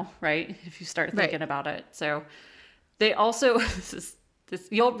now, right? If you start thinking about it. So they also,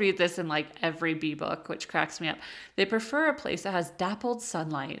 you'll read this in like every bee book, which cracks me up. They prefer a place that has dappled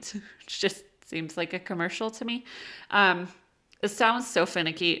sunlight, which just seems like a commercial to me. It sounds so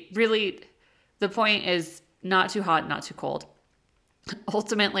finicky. Really, the point is not too hot, not too cold.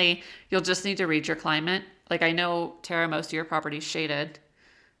 Ultimately, you'll just need to read your climate. Like I know, Tara, most of your property's shaded.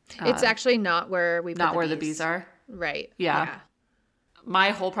 It's actually not where we put not where the bees are. Right. Yeah. My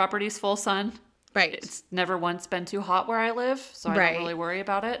whole property's full sun. Right. It's never once been too hot where I live, so I don't really worry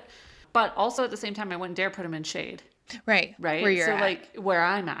about it. But also at the same time, I wouldn't dare put them in shade. Right. Right. Where you're at. Like where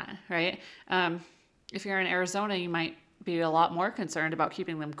I'm at, right? If you're in Arizona, you might be a lot more concerned about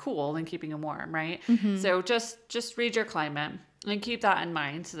keeping them cool than keeping them warm, right? So just read your climate and keep that in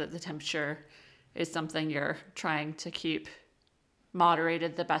mind so that the temperature is something you're trying to keep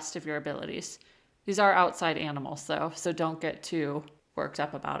moderated the best of your abilities. These are outside animals though, so don't get too worked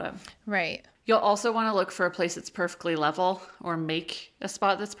up about it. Right. You'll also want to look for a place that's perfectly level, or make a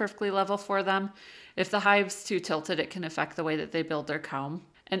spot that's perfectly level for them. If the hive's too tilted, it can affect the way that they build their comb.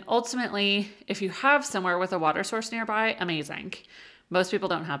 And ultimately, if you have somewhere with a water source nearby, amazing. Most people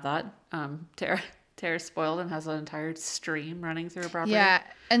don't have that. Tara's spoiled and has an entire stream running through her property. Yeah,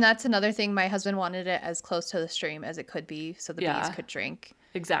 and that's another thing. My husband wanted it as close to the stream as it could be so the bees could drink.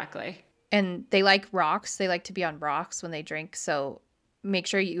 Exactly. And they like rocks. They like to be on rocks when they drink. So make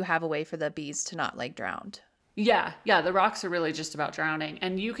sure you have a way for the bees to not like drown. Yeah. The rocks are really just about drowning.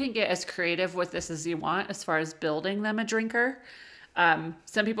 And you can get as creative with this as you want as far as building them a drinker.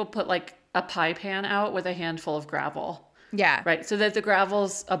 Some people put like a pie pan out with a handful of gravel. Yeah. Right. So that the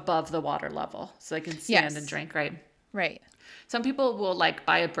gravel's above the water level so they can stand and drink. Right. Right. Some people will like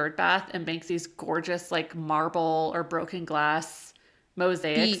buy a bird bath and make these gorgeous like marble or broken glass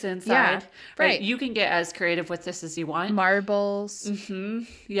mosaics inside. Yeah, right. You can get as creative with this as you want. Marbles. Mm-hmm.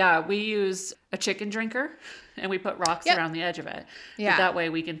 Yeah. We use a chicken drinker and we put rocks around the edge of it. Yeah. But that way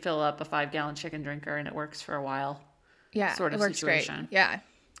we can fill up a 5-gallon chicken drinker and it works for a while. Yeah. Sort of it works situation. Great.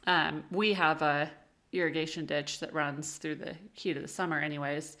 Yeah. We have a irrigation ditch that runs through the heat of the summer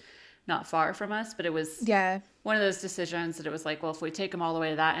anyways, not far from us, but it was one of those decisions that it was like, well, if we take them all the way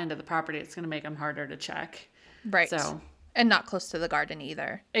to that end of the property, it's going to make them harder to check. Right. So, and not close to the garden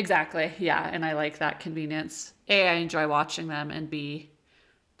either. Exactly. Yeah. And I like that convenience. A, I enjoy watching them, and B,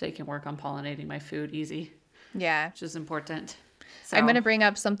 they can work on pollinating my food easy. Yeah. Which is important. So, I'm going to bring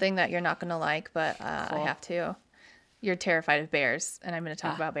up something that you're not going to like, but I have to. You're terrified of bears, and I'm going to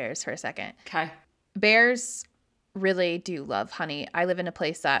talk about bears for a second. Okay. Bears really do love honey. I live in a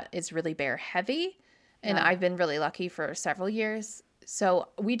place that is really bear heavy, and I've been really lucky for several years. So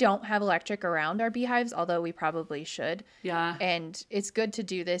we don't have electric around our beehives, although we probably should. Yeah. And it's good to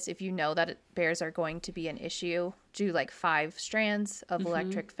do this if you know that bears are going to be an issue. Do like 5 strands of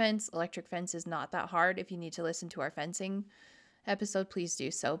electric fence. Electric fence is not that hard. If you need to listen to our fencing episode, please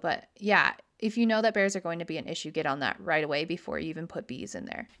do so. But yeah, if you know that bears are going to be an issue, get on that right away before you even put bees in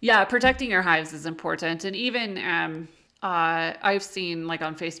there. Yeah, protecting your hives is important. And even I've seen like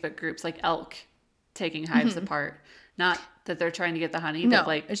on Facebook groups like elk taking hives apart. Not that they're trying to get the honey, but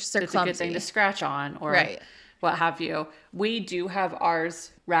like it's just it's a good thing to scratch on or what have you. We do have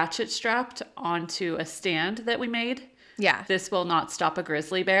ours ratchet strapped onto a stand that we made. Yeah. This will not stop a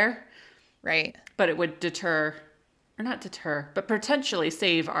grizzly bear. Right. But it would deter, or not deter, but potentially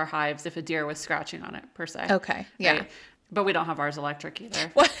save our hives if a deer was scratching on it, per se. Okay. Yeah. Right? But we don't have ours electric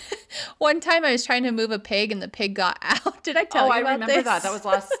either. One time I was trying to move a pig and the pig got out. Did I tell you about this? I remember that. That was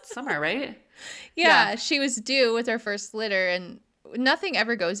last summer, right? Yeah, she was due with her first litter and nothing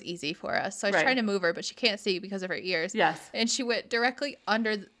ever goes easy for us. So I was trying to move her, but she can't see because of her ears. Yes. And she went directly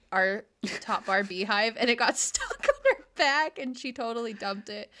under our top bar beehive and it got stuck on her back and she totally dumped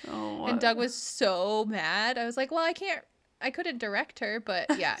it. Oh, and Doug was so mad. I was like, well, I couldn't direct her,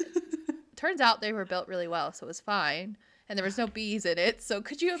 but yeah. Turns out they were built really well, so it was fine. And there was no bees in it. So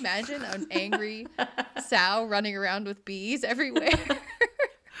could you imagine an angry sow running around with bees everywhere?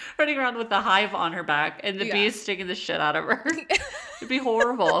 Running around with the hive on her back and the bees stinging the shit out of her. It'd be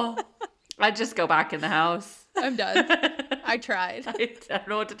horrible. I'd just go back in the house. I'm done. I tried. I don't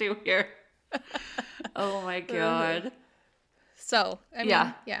know what to do here. Oh my God. So, I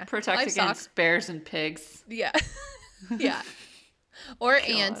mean, protect against bears and pigs. Yeah. Yeah. Or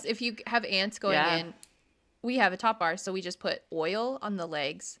ants. If you have ants going in, we have a top bar, so we just put oil on the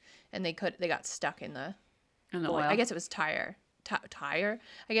legs and they got stuck in the oil. I guess it was tire.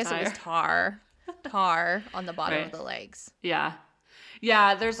 I guess it was tar on the bottom of the legs. Yeah,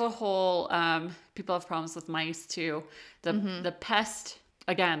 there's a whole people have problems with mice too. The pest,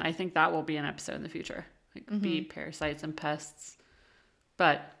 again, I think that will be an episode in the future, like bee parasites and pests.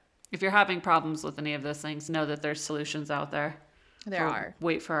 But if you're having problems with any of those things, know that there's solutions out there. There are.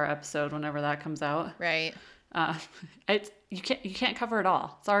 Wait for our episode whenever that comes out. Right. You can't cover it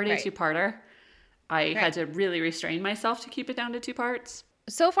all. It's already a 2-parter. I had to really restrain myself to keep it down to 2 parts.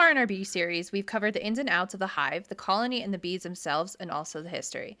 So far in our bee series, we've covered the ins and outs of the hive, the colony, and the bees themselves, and also the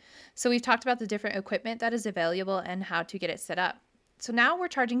history. So we've talked about the different equipment that is available and how to get it set up. So now we're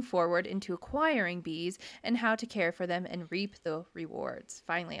charging forward into acquiring bees and how to care for them and reap the rewards.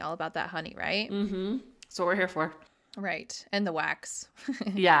 Finally, all about that honey, right? Mm-hmm. That's what we're here for. Right. And the wax.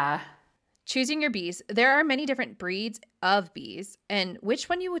 Yeah. Choosing your bees. There are many different breeds of bees, and which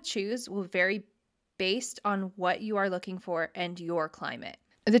one you would choose will vary based on what you are looking for and your climate.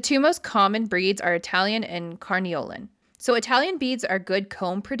 The 2 most common breeds are Italian and Carniolan. So Italian bees are good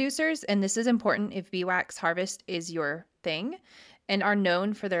comb producers, and this is important if beeswax harvest is your thing, and are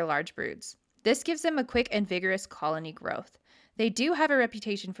known for their large broods. This gives them a quick and vigorous colony growth. They do have a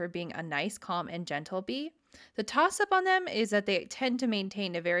reputation for being a nice, calm, and gentle bee. The toss-up on them is that they tend to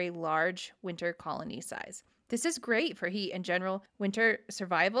maintain a very large winter colony size. This is great for heat and general winter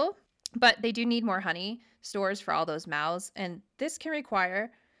survival, but they do need more honey stores for all those mouths, and this can require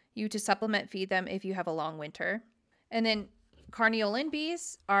you to supplement feed them if you have a long winter. And then Carniolan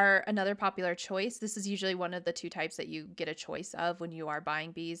bees are another popular choice. This is usually one of the 2 types that you get a choice of when you are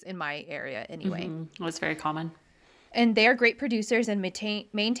buying bees in my area anyway. Well, it's very common. And they are great producers and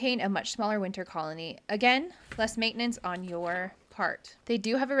maintain a much smaller winter colony. Again, less maintenance on your part. They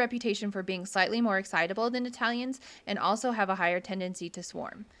do have a reputation for being slightly more excitable than Italians and also have a higher tendency to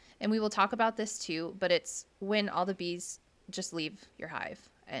swarm. And we will talk about this too, but it's when all the bees just leave your hive.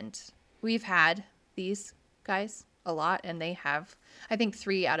 And we've had these guys a lot, and they have, I think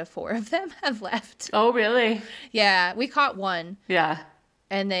 3 out of 4 of them have left. Oh, really? Yeah, we caught one. Yeah.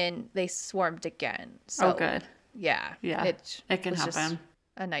 And then they swarmed again. So, oh, good. Yeah. Yeah. It can happen.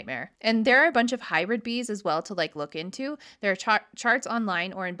 A nightmare. And there are a bunch of hybrid bees as well to look into. There are charts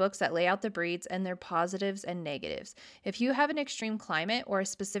online or in books that lay out the breeds and their positives and negatives. If you have an extreme climate or a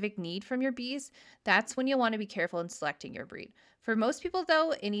specific need from your bees, that's when you'll want to be careful in selecting your breed. For most people,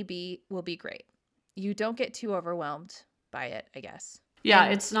 though, any bee will be great. You don't get too overwhelmed by it, I guess. Yeah,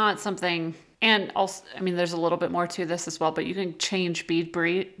 it's not something, and also, I mean, there's a little bit more to this as well, but you can change bee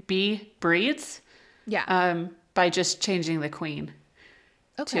breeds. Yeah. By just changing the queen.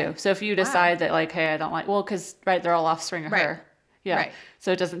 Okay. Too. So if you decide that hey, I don't like, because they're all offspring of her. Yeah. Right.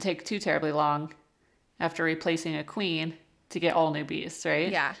 So it doesn't take too terribly long after replacing a queen to get all new bees,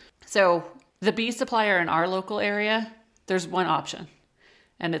 right? Yeah. So the bee supplier in our local area, there's one option,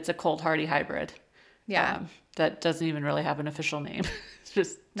 and it's a cold hardy hybrid. Yeah. That doesn't even really have an official name.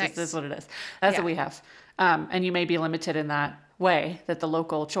 just is what it is. That's what we have. And you may be limited in that way, that the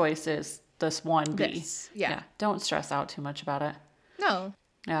local choice is this one bee. Yeah. Don't stress out too much about it. No.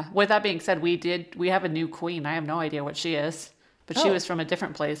 Yeah. With that being said, we have a new queen. I have no idea what she is, but she was from a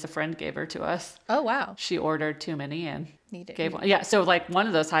different place. A friend gave her to us. Oh, wow. She ordered too many and gave one. Yeah. So one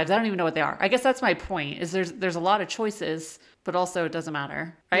of those hives, I don't even know what they are. I guess that's my point, is there's a lot of choices, but also it doesn't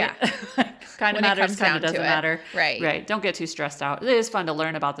matter, right? Yeah. Kind of matters, kind of doesn't matter. Right. Right. Don't get too stressed out. It is fun to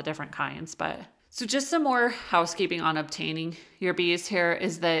learn about the different kinds, but so just some more housekeeping on obtaining your bees here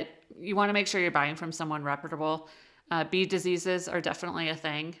is that you want to make sure you're buying from someone reputable. Bee diseases are definitely a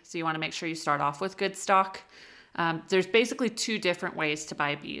thing, so you want to make sure you start off with good stock. There's basically 2 different ways to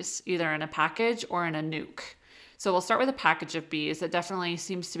buy bees, either in a package or in a nuke. So we'll start with a package of bees. That definitely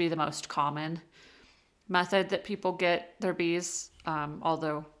seems to be the most common method that people get their bees,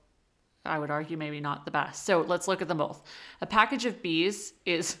 although I would argue maybe not the best. So let's look at them both. A package of bees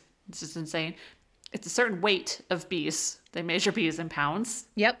is, this is insane, it's a certain weight of bees. They measure bees in pounds.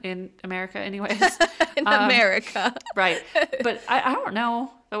 Yep. In America, anyways. In America. Right. But I don't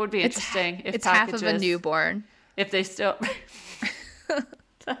know. That would be interesting. It's half of a newborn. If they still...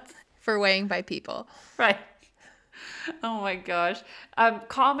 For weighing by people. Right. Oh my gosh.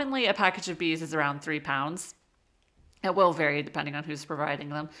 Commonly, a package of bees is around 3 pounds. It will vary depending on who's providing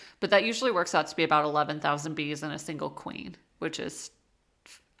them. But that usually works out to be about 11,000 bees in a single queen, which is...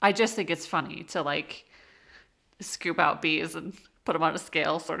 I just think it's funny to scoop out bees and put them on a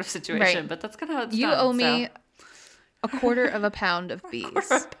scale sort of situation, right. But that's kind of how it's done. You owe me a quarter of a pound of bees. A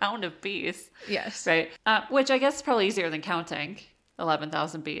quarter of a pound of bees. Yes. Right. Which I guess is probably easier than counting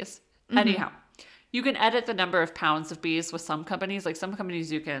 11,000 bees. Mm-hmm. Anyhow, you can edit the number of pounds of bees with some companies. Some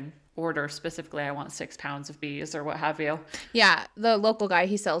companies you can order specifically, I want 6 pounds of bees or what have you. Yeah. The local guy,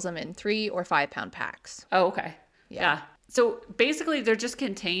 he sells them in 3 or 5 pound packs. Oh, okay. Yeah. So basically, they're just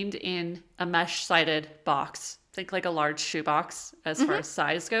contained in a mesh-sided box. Think like a large shoebox as far as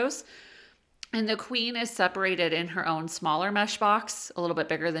size goes. And the queen is separated in her own smaller mesh box, a little bit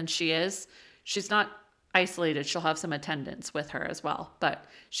bigger than she is. She's not isolated. She'll have some attendants with her as well, but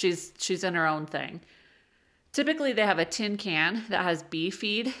she's in her own thing. Typically, they have a tin can that has bee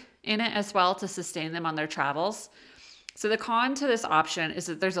feed in it as well to sustain them on their travels. So the con to this option is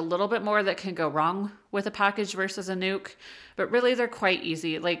that there's a little bit more that can go wrong with a package versus a nuke, but really they're quite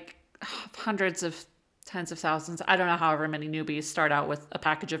easy, hundreds of tens of thousands. I don't know however many newbies start out with a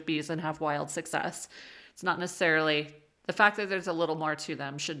package of bees and have wild success. It's not necessarily, the fact that there's a little more to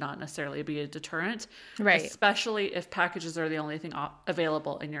them should not necessarily be a deterrent, right? Especially if packages are the only thing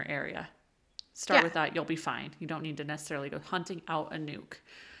available in your area. Start with that, you'll be fine. You don't need to necessarily go hunting out a nuke.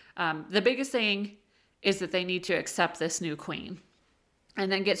 The biggest thing is that they need to accept this new queen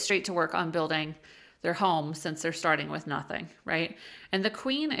and then get straight to work on building their home since they're starting with nothing, right? And the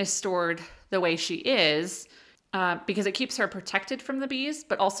queen is stored the way she is because it keeps her protected from the bees,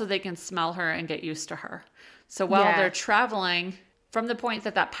 but also they can smell her and get used to her. So while they're traveling from the point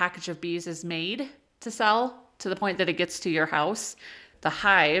that package of bees is made to sell to the point that it gets to your house, the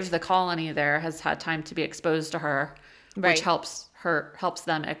hive, the colony there, has had time to be exposed to her, right. which helps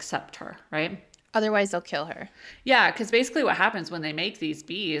them accept her, right? Otherwise, they'll kill her. Yeah, because basically what happens when they make these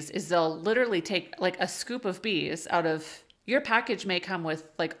bees is they'll literally take like a scoop of bees out of your package. May come with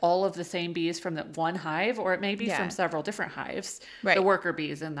like all of the same bees from that one hive, or it may be from several different hives, right. The worker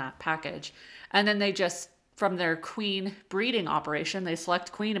bees in that package. And then they just, from their queen breeding operation, they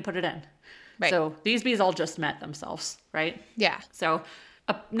select queen and put it in. Right. So these bees all just met themselves, right? Yeah. So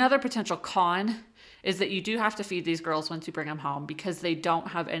another potential con is that you do have to feed these girls once you bring them home, because they don't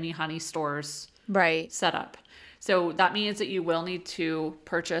have any honey stores right. set up. So that means that you will need to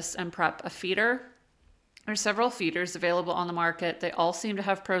purchase and prep a feeder. There's several feeders available on the market. They all seem to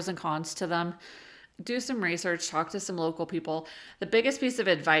have pros and cons to them. Do some research, talk to some local people. The biggest piece of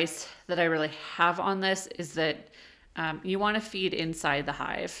advice that I really have on this is that you want to feed inside the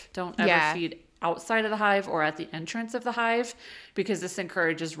hive. Don't ever feed outside of the hive or at the entrance of the hive, because this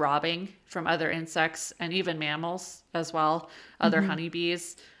encourages robbing from other insects and even mammals as well, other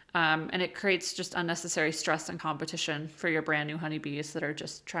honeybees. And it creates just unnecessary stress and competition for your brand new honeybees that are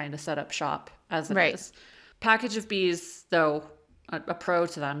just trying to set up shop as it is. Package of bees, though, a pro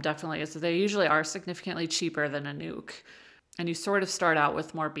to them definitely is that they usually are significantly cheaper than a nuke. And you sort of start out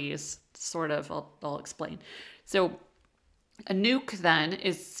with more bees, sort of, I'll explain. So a nuke then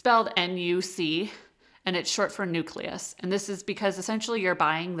is spelled NUC, and it's short for nucleus. And this is because essentially you're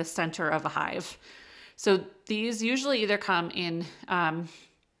buying the center of a hive. So these usually either come in,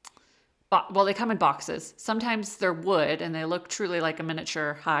 they come in boxes. Sometimes they're wood and they look truly like a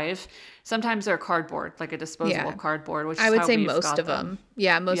miniature hive. Sometimes they're cardboard, like a disposable cardboard, which I would say most of them.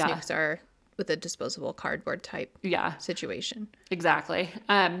 Yeah, most nukes are with a disposable cardboard type situation. Exactly.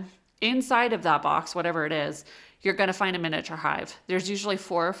 Inside of that box, whatever it is, you're going to find a miniature hive. There's usually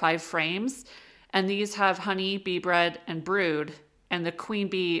 4 or 5 frames, and these have honey, bee bread, and brood, and the queen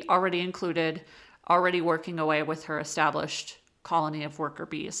bee already included, already working away with her established colony of worker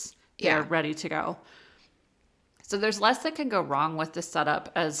bees. They're ready to go. So there's less that can go wrong with this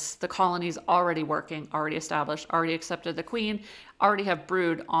setup, as the colony's already working, already established, already accepted the queen, already have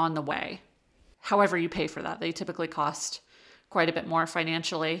brood on the way. However, you pay for that. They typically cost quite a bit more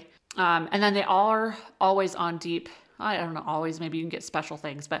financially. And then they are always on deep, I don't know, always, maybe you can get special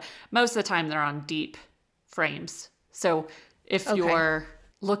things, but most of the time they're on deep frames. So if you're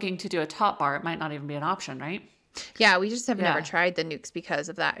looking to do a top bar, it might not even be an option, right? Yeah, we just have never tried the nukes because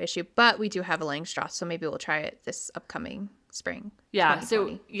of that issue, but we do have a Langstroth, so maybe we'll try it this upcoming spring. Yeah,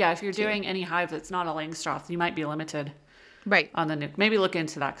 so if you're doing any hive that's not a Langstroth, you might be limited on the nuke. Maybe look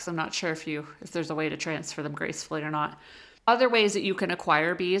into that, because I'm not sure if there's a way to transfer them gracefully or not. Other ways that you can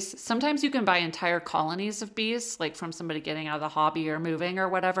acquire bees, sometimes you can buy entire colonies of bees, like from somebody getting out of the hobby or moving or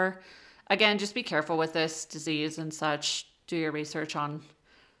whatever. Again, just be careful with this disease and such. Do your research on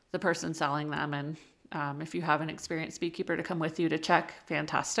the person selling them, and if you have an experienced beekeeper to come with you to check,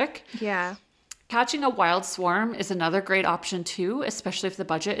 fantastic. Yeah. Catching a wild swarm is another great option too, especially if the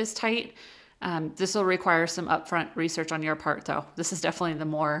budget is tight. This will require some upfront research on your part, though. This is definitely the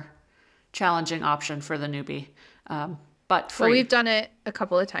more challenging option for the newbie. But free. Well, we've done it a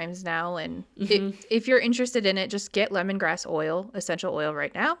couple of times now, and if you're interested in it, just get lemongrass oil, essential oil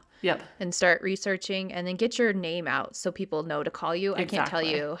right now. Yep. And start researching, and then get your name out so people know to call you. Exactly. I can't tell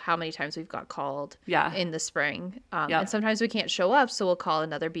you how many times we've got called in the spring. And sometimes we can't show up, so we'll call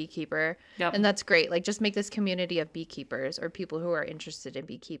another beekeeper. Yep. And that's great. Like, just make this community of beekeepers or people who are interested in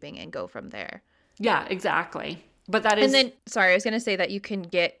beekeeping and go from there. Yeah, exactly. But that is... And then, sorry, I was going to say that you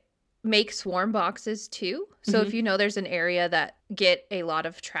can make swarm boxes too. So if you know there's an area that get a lot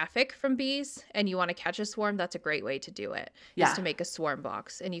of traffic from bees and you want to catch a swarm, that's a great way to do it. Is to make a swarm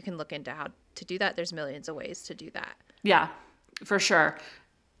box, and you can look into how to do that. There's millions of ways to do that. Yeah, for sure.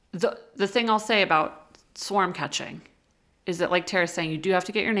 The thing I'll say about swarm catching is that, like Tara's saying, you do have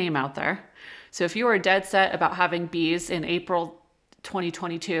to get your name out there. So if you are dead set about having bees in April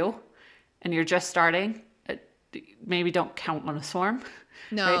 2022 and you're just starting, maybe don't count on a swarm.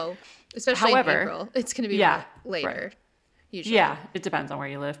 No, right? Especially in April. It's going to be later, usually. Yeah, it depends on where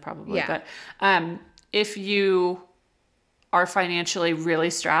you live, probably. Yeah. But if you are financially really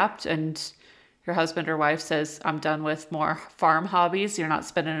strapped and your husband or wife says, I'm done with more farm hobbies, you're not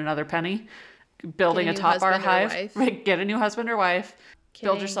spending another penny building a top bar hive. Right, get a new husband or wife.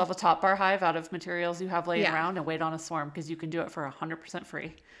 Build yourself a top bar hive out of materials you have laying around, and wait on a swarm, because you can do it for 100%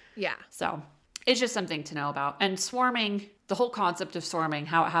 free. Yeah. So it's just something to know about. And swarming, the whole concept of swarming,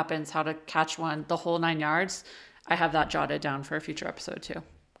 how it happens, how to catch one, the whole 9 yards, I have that jotted down for a future episode too,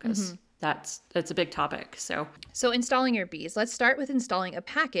 because that's a big topic. So installing your bees. Let's start with installing a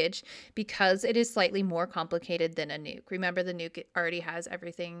package because it is slightly more complicated than a nuke. Remember, the nuke already has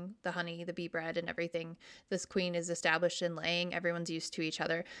everything, the honey, the bee bread, and everything. This queen is established in laying. Everyone's used to each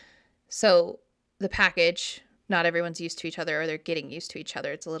other. So the package, not everyone's used to each other, or they're getting used to each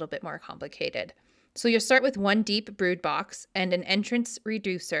other. It's a little bit more complicated. So you'll start with one deep brood box and an entrance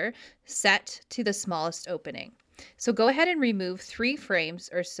reducer set to the smallest opening. So go ahead and remove 3 frames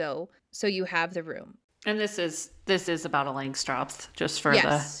or so you have the room. And this is about a Langstroth, just for the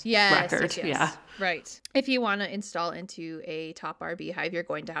record. Yes. Yeah. Right. If you want to install into a top bar beehive, you're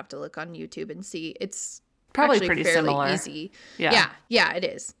going to have to look on YouTube and see. It's probably pretty similar. Easy. Yeah, it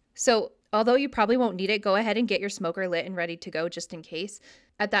is. So although you probably won't need it, go ahead and get your smoker lit and ready to go just in case.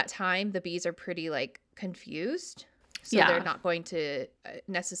 At that time, the bees are pretty confused. So they're not going to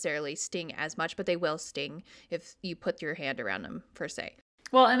necessarily sting as much, but they will sting if you put your hand around them, per se.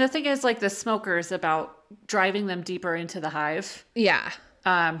 Well, and the thing is, the smoker is about driving them deeper into the hive. Yeah.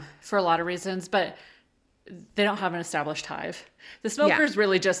 For a lot of reasons, but they don't have an established hive. The smoker is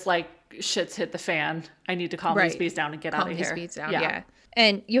really just shit's hit the fan. I need to calm these bees down and get out of here. Calm these bees down, yeah.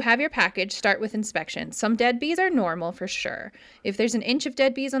 And you have your package. Start with inspection. Some dead bees are normal for sure. If there's an inch of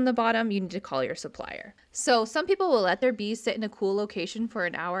dead bees on the bottom, you need to call your supplier. So some people will let their bees sit in a cool location for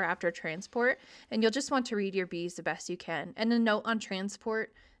an hour after transport, and you'll just want to read your bees the best you can. And a note on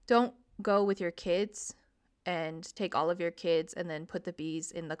transport, don't go with your kids and take all of your kids and then put the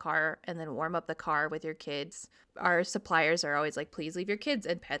bees in the car and then warm up the car with your kids. Our suppliers are always please leave your kids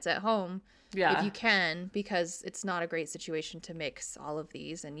and pets at home. Yeah. If you can, because it's not a great situation to mix all of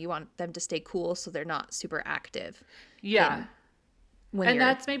these, and you want them to stay cool so they're not super active. Yeah. When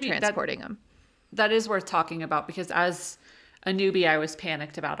you're transporting them. That is worth talking about, because as a newbie, I was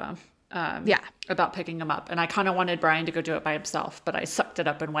panicked about them. About picking them up. And I kind of wanted Brian to go do it by himself, but I sucked it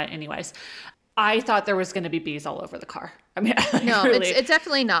up and went anyways. I thought there was going to be bees all over the car. I mean, no, really, it's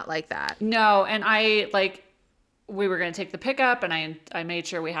definitely not like that. No. And we were going to take the pickup, and I made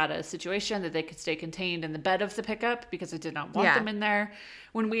sure we had a situation that they could stay contained in the bed of the pickup, because I did not want them in there.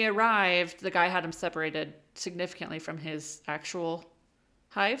 When we arrived, the guy had them separated significantly from his actual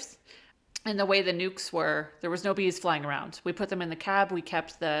hives. And the way the nukes were, there was no bees flying around. We put them in the cab. We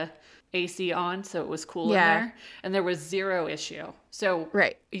kept the AC on, so it was cool in there. And there was zero issue. So,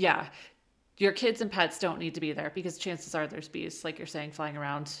 yeah, your kids and pets don't need to be there, because chances are there's bees, like you're saying, flying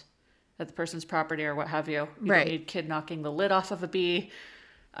around at the person's property or what have you. You don't need a kid knocking the lid off of a bee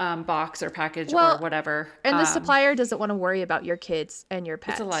box or package or whatever. And the supplier doesn't want to worry about your kids and your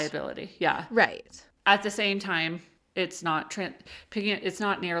pets. It's a liability. Yeah. Right. At the same time, it's not it's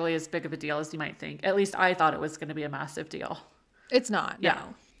not nearly as big of a deal as you might think. At least I thought it was going to be a massive deal. It's not.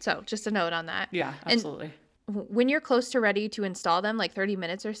 No. So just a note on that. Yeah, absolutely. And when you're close to ready to install them, 30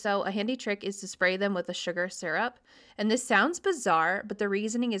 minutes or so, a handy trick is to spray them with a sugar syrup. And this sounds bizarre, but the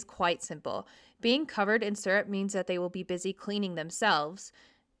reasoning is quite simple. Being covered in syrup means that they will be busy cleaning themselves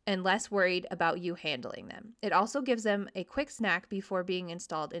and less worried about you handling them. It also gives them a quick snack before being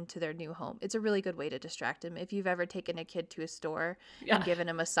installed into their new home. It's a really good way to distract them. If you've ever taken a kid to a store and given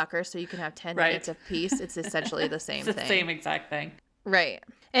them a sucker so you can have 10 minutes of peace, it's essentially the same thing. It's the same exact thing. Right.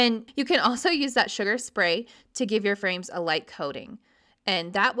 And you can also use that sugar spray to give your frames a light coating.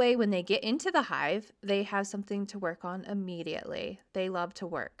 And that way, when they get into the hive, they have something to work on immediately. They love to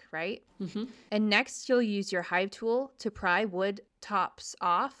work, right? Mm-hmm. And next, you'll use your hive tool to pry wood tops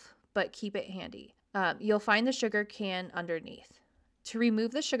off, but keep it handy. You'll find the sugar can underneath. To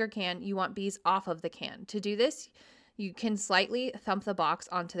remove the sugar can, you want bees off of the can. To do this, you can slightly thump the box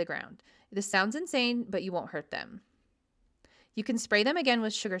onto the ground. This sounds insane, but you won't hurt them. You can spray them again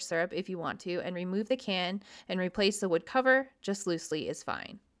with sugar syrup if you want to, and remove the can and replace the wood cover just loosely is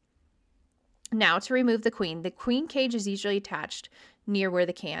fine. Now to remove the queen. The queen cage is usually attached near where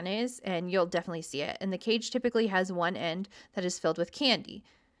the can is, and you'll definitely see it. And the cage typically has one end that is filled with candy,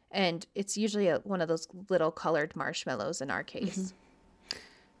 and it's usually one of those little colored marshmallows in our case. Mm-hmm.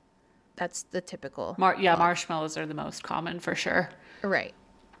 That's the typical. Marshmallows are the most common for sure. Right.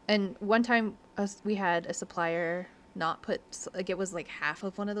 And one time we had a supplier not put, it was half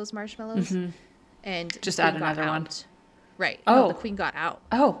of one of those marshmallows, and just add another one. Right. Oh, no, the queen got out.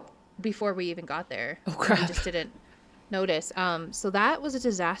 Oh, before we even got there. Oh crap! We just didn't notice. So that was a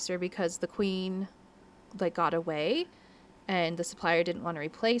disaster because the queen got away, and the supplier didn't want to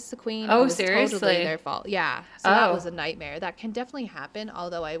replace the queen. Oh, it was seriously? Totally their fault. Yeah. So that was a nightmare. That can definitely happen,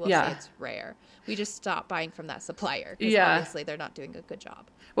 although I will say it's rare. We just stopped buying from that supplier because obviously they're not doing a good job.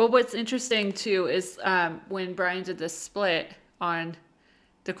 Well, what's interesting too is when Brian did this split on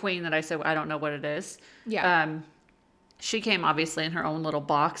the queen that I said I don't know what it is. Yeah. she came obviously in her own little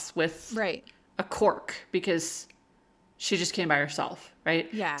box with a cork because she just came by herself,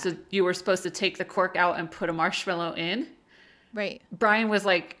 right? Yeah. So you were supposed to take the cork out and put a marshmallow in. Right. Brian was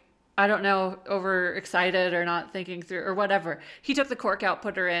like, I don't know, overexcited or not thinking through or whatever. He took the cork out,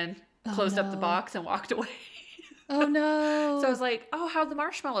 put her in, closed up the box, and walked away. Oh, no. So I was like, oh, how'd the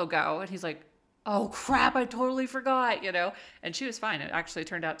marshmallow go? And he's like, oh, crap, I totally forgot, you know? And she was fine. It actually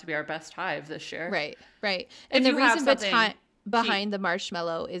turned out to be our best hive this year. Right, right. And the reason behind the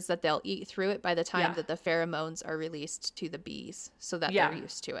marshmallow is that they'll eat through it by the time that the pheromones are released to the bees so that they're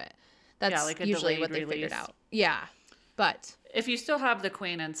used to it. That's like usually what they figured out. Yeah. But if you still have the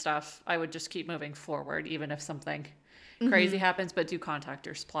queen and stuff, I would just keep moving forward, even if something crazy happens, but do contact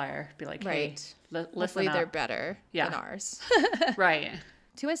your supplier. Be like, hey, listen hopefully up. They're better than ours. Right.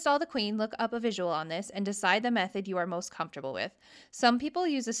 To install the queen, look up a visual on this and decide the method you are most comfortable with. Some people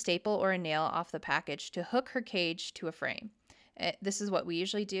use a staple or a nail off the package to hook her cage to a frame. This is what we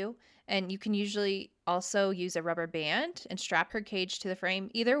usually do. And you can usually also use a rubber band and strap her cage to the frame.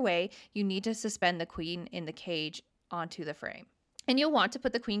 Either way, you need to suspend the queen in the cage onto the frame. And you'll want to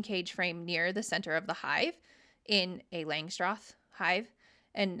put the queen cage frame near the center of the hive in a Langstroth hive.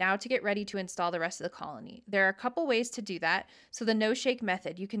 And now to get ready to install the rest of the colony. There are a couple ways to do that. So the no-shake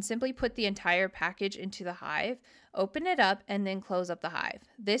method, you can simply put the entire package into the hive, open it up, and then close up the hive.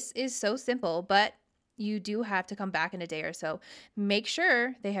 This is so simple, but you do have to come back in a day or so. Make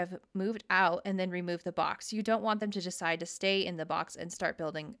sure they have moved out and then remove the box. You don't want them to decide to stay in the box and start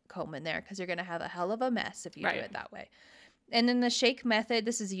building comb in there because you're going to have a hell of a mess if you do it that way. And then the shake method,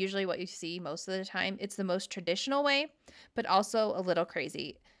 this is usually what you see most of the time. It's the most traditional way, but also a little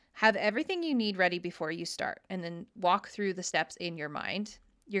crazy. Have everything you need ready before you start and then walk through the steps in your mind.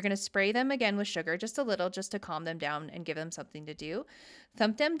 You're going to spray them again with sugar, just a little, just to calm them down and give them something to do.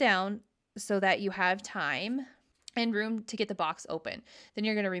 Thump them down so that you have time and room to get the box open. Then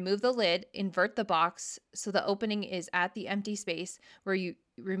you're going to remove the lid, invert the box so the opening is at the empty space where you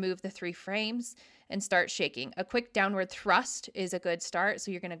remove the 3 frames and start shaking. A quick downward thrust is a good start.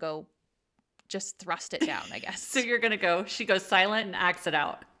 So you're going to go just thrust it down, I guess. So you're going to go, she goes silent and acts it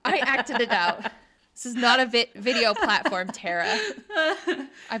out. I acted it out. This is not a video platform, Tara.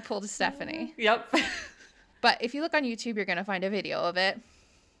 I pulled a Stephanie. Yep. But if you look on YouTube, you're going to find a video of it.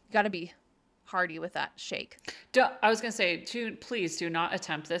 You got to be hardy with that shake. I was going to say, please do not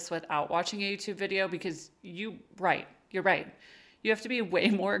attempt this without watching a YouTube video because you're right. You have to be way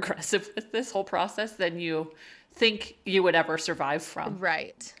more aggressive with this whole process than you think you would ever survive from.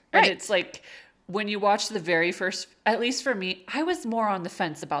 Right. And it's like when you watch the very first, at least for me, I was more on the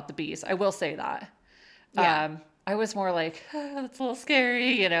fence about the bees. I will say that. Yeah. I was more like, that's a little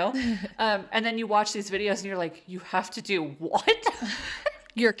scary, you know? And then you watch these videos and you're like, you have to do what?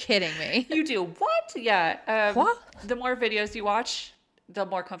 You're kidding me. You do what? Yeah. What? The more videos you watch, the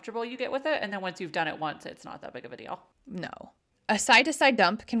more comfortable you get with it. And then once you've done it once, it's not that big of a deal. No. A side-to-side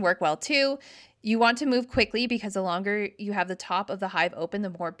dump can work well too. You want to move quickly because the longer you have the top of the hive open,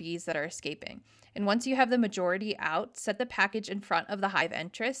 the more bees that are escaping. And once you have the majority out, set the package in front of the hive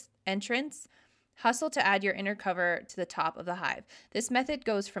entrance. Hustle to add your inner cover to the top of the hive. This method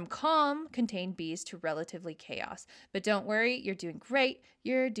goes from calm, contained bees to relatively chaos. But don't worry, you're doing great.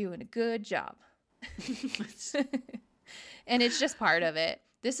 You're doing a good job. And it's just part of it.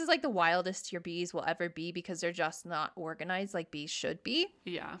 This is like the wildest your bees will ever be because they're just not organized like bees should be.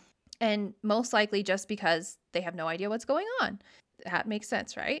 Yeah. And most likely just because they have no idea what's going on. That makes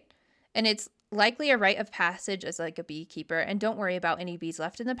sense, right? And it's likely a rite of passage as like a beekeeper. And don't worry about any bees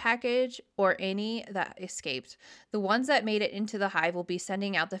left in the package or any that escaped. The ones that made it into the hive will be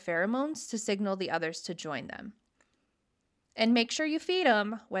sending out the pheromones to signal the others to join them. And make sure you feed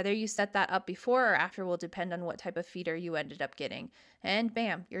them. Whether you set that up before or after will depend on what type of feeder you ended up getting. And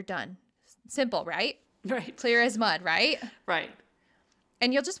bam, you're done. Simple, right? Right. Clear as mud, right? Right.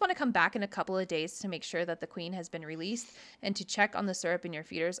 And you'll just want to come back in a couple of days to make sure that the queen has been released and to check on the syrup in your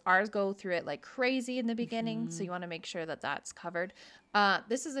feeders. Ours go through it like crazy in the beginning, so you want to make sure that that's covered.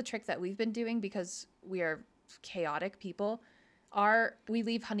 This is a trick that we've been doing because we are chaotic people. We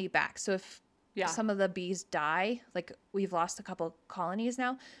leave honey back. So if some of the bees die, like we've lost a couple colonies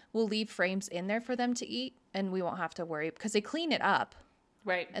now, we'll leave frames in there for them to eat, and we won't have to worry because they clean it up.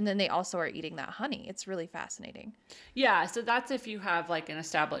 Right. And then they also are eating that honey. It's really fascinating. Yeah. So that's if you have like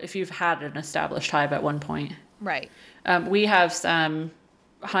if you've had an established hive at one point. Right. We have some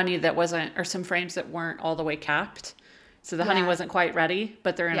honey that wasn't, or some frames that weren't all the way capped. So the honey wasn't quite ready,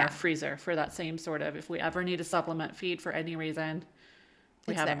 but they're in our freezer for that same sort of, if we ever need a supplement feed for any reason,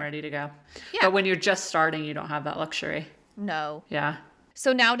 we have them ready to go. Yeah. But when you're just starting, you don't have that luxury. No. Yeah.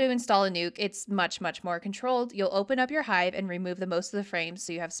 So now to install a nuke, it's much, much more controlled. You'll open up your hive and remove the most of the frames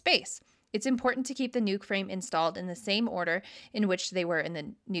so you have space. It's important to keep the nuke frame installed in the same order in which they were in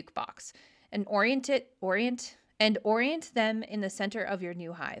the nuke box, and orient them in the center of your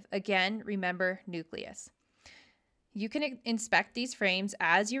new hive. Again, remember nucleus. You can inspect these frames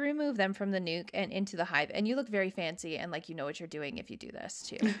as you remove them from the nuke and into the hive, and you look very fancy and like you know what you're doing if you do this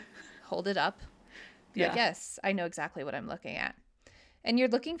too. Hold it up. Yeah. Like, yes, I know exactly what I'm looking at. And you're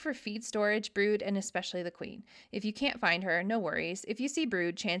looking for feed storage, brood, and especially the queen. If you can't find her, no worries. If you see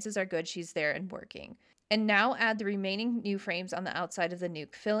brood, chances are good she's there and working. And now add the remaining new frames on the outside of the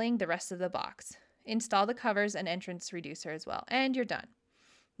nuke, filling the rest of the box. Install the covers and entrance reducer as well, and you're done.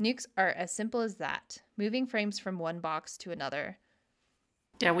 Nukes are as simple as that, moving frames from one box to another.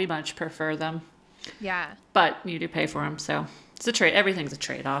 Yeah, we much prefer them. Yeah. But you do pay for them, so it's a trade. Everything's a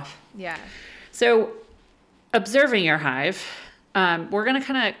trade-off. Yeah. So observing your hive, we're going to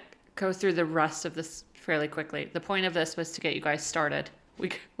kind of go through the rest of this fairly quickly. The point of this was to get you guys started.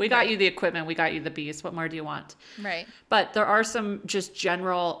 We got you the equipment. We got you the bees. What more do you want? Right. But there are some just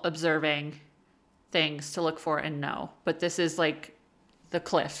general observing things to look for and know. But this is like the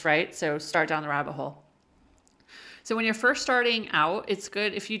cliff, right? So start down the rabbit hole. So when you're first starting out, it's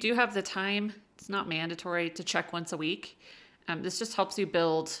good if you do have the time. It's not mandatory to check once a week. This just helps you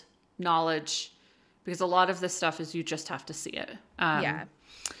build knowledge, because a lot of this stuff is you just have to see it. Yeah.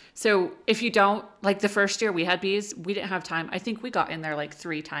 So if you don't, like the first year we had bees, we didn't have time. I think we got in there like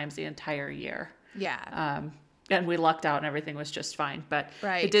 3 times the entire year. Yeah. And we lucked out and everything was just fine. But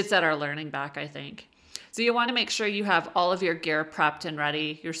It did set our learning back, I think. So you want to make sure you have all of your gear prepped and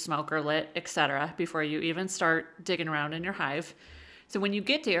ready, your smoker lit, etc., before you even start digging around in your hive. So when you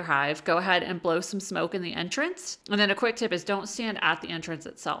get to your hive, go ahead and blow some smoke in the entrance. And then a quick tip is don't stand at the entrance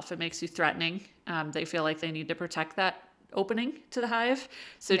itself. It makes you threatening. They feel like they need to protect that opening to the hive.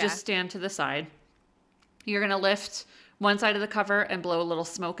 So just stand to the side. You're going to lift one side of the cover and blow a little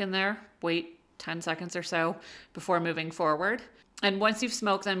smoke in there. Wait 10 seconds or so before moving forward. And once you've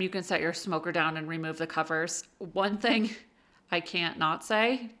smoked them, you can set your smoker down and remove the covers. One thing I can't not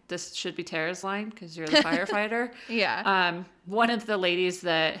say, this should be Tara's line because you're the firefighter. Yeah. One of the ladies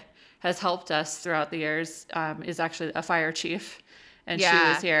that has helped us throughout the years is actually a fire chief. And she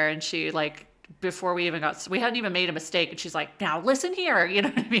was here and she like, before we hadn't even made a mistake. And she's like, now listen here. You know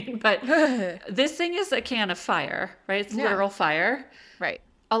what I mean? But this thing is a can of fire, right? It's literal fire. Right.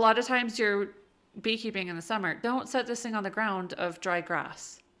 A lot of times you're beekeeping in the summer. Don't set this thing on the ground of dry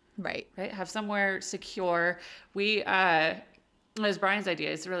grass. Right. Have somewhere secure. We, it was Brian's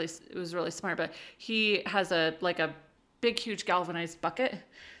idea. It was really smart, but he has a big, huge galvanized bucket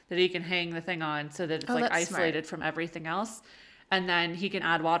that he can hang the thing on so that it's isolated from everything else. And then he can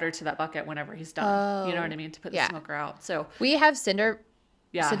add water to that bucket whenever he's done. Oh, you know what I mean? To put the smoker out. So we have cinder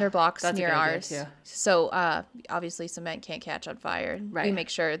blocks near ours. So obviously cement can't catch on fire. Right. We make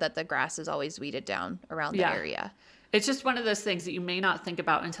sure that the grass is always weeded down around the area. It's just one of those things that you may not think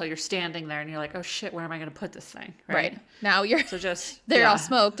about until you're standing there and you're like, oh shit, where am I going to put this thing? Right. Now they're all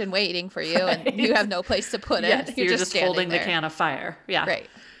smoked and waiting for you and you have no place to put it. You're just holding the can of fire. Yeah.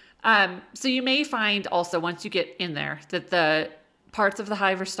 Right. So you may find also once you get in there that the parts of the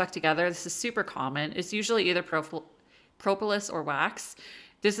hive are stuck together. This is super common. It's usually either propolis or wax.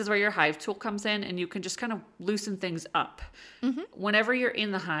 This is where your hive tool comes in and you can just kind of loosen things up. Mm-hmm. Whenever you're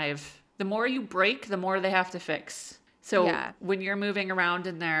in the hive, the more you break, the more they have to fix. So when you're moving around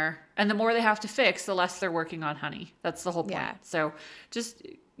in there, and the more they have to fix, the less they're working on honey. That's the whole point. Yeah. So just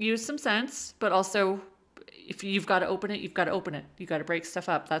use some sense, but also if you've got to open it, you've got to open it. You got to break stuff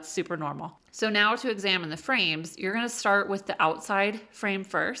up. That's super normal. So now to examine the frames, you're going to start with the outside frame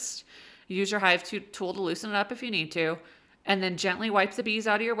first. Use your hive tool to loosen it up if you need to, and then gently wipe the bees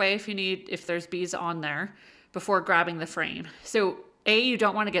out of your way if there's bees on there before grabbing the frame. So you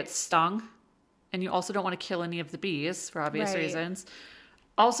don't want to get stung. And you also don't want to kill any of the bees for obvious reasons.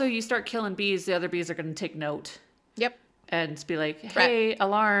 Also, you start killing bees, the other bees are going to take note. Yep. And be like, hey,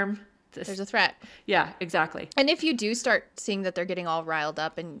 alarm. There's a threat. Yeah, exactly. And if you do start seeing that they're getting all riled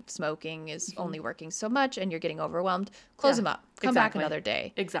up and smoking is only working so much and you're getting overwhelmed, close them up. Come back another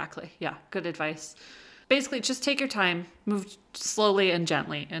day. Exactly. Yeah, good advice. Basically, just take your time, move slowly and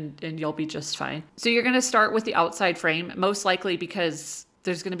gently, and you'll be just fine. So you're going to start with the outside frame, most likely because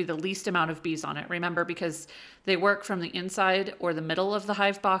there's going to be the least amount of bees on it. Remember, because they work from the inside or the middle of the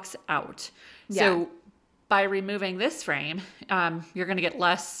hive box out. Yeah. So by removing this frame, you're going to get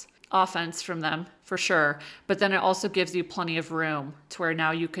less offense from them for sure. But then it also gives you plenty of room to where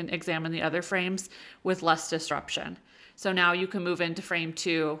now you can examine the other frames with less disruption. So now you can move into frame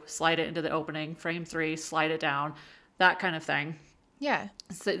 2, slide it into the opening, frame 3, slide it down, that kind of thing. Yeah.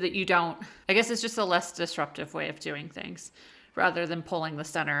 So that you don't, I guess it's just a less disruptive way of doing things rather than pulling the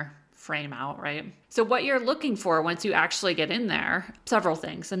center frame out, right? So what you're looking for once you actually get in there, several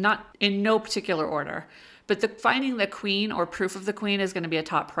things, and not in no particular order, but finding the queen or proof of the queen is going to be a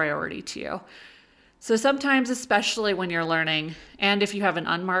top priority to you. So sometimes, especially when you're learning, and if you have an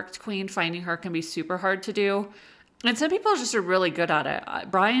unmarked queen, finding her can be super hard to do. And some people just are really good at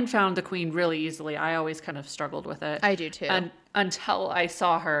it. Brian found the queen really easily. I always kind of struggled with it. I do too. Until I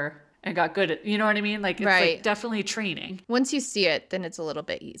saw her and got good at, you know what I mean? Like, it's like definitely training. Once you see it, then it's a little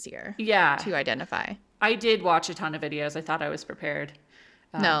bit easier. Yeah. To identify. I did watch a ton of videos. I thought I was prepared.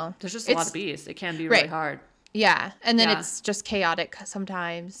 No. There's just a lot of bees. It can be really hard. Yeah. And then it's just chaotic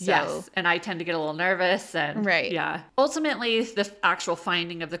sometimes. So. Yes. And I tend to get a little nervous. And yeah. Ultimately, the actual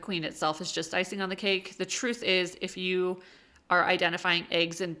finding of the queen itself is just icing on the cake. The truth is, if you are identifying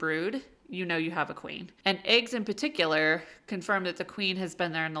eggs and brood, you know you have a queen. And eggs in particular confirm that the queen has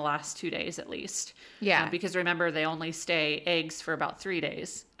been there in the last 2 days at least. Yeah. Because remember, they only stay eggs for about 3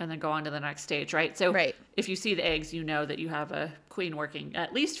 days and then go on to the next stage, right? So if you see the eggs, you know that you have a queen working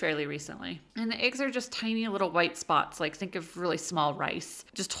at least fairly recently. And the eggs are just tiny little white spots, like think of really small rice.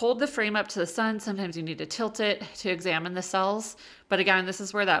 Just hold the frame up to the sun. Sometimes you need to tilt it to examine the cells. But again, this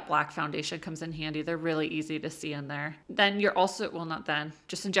is where that black foundation comes in handy. They're really easy to see in there. Then you're also, well, not then,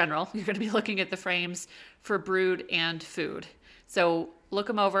 just in general, you're going to be looking at the frames for brood and food. So look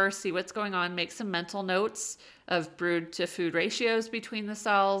them over, see what's going on, make some mental notes of brood to food ratios between the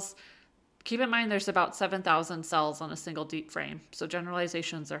cells. Keep in mind there's about 7,000 cells on a single deep frame, so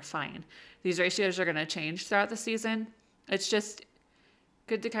generalizations are fine. These ratios are going to change throughout the season. It's just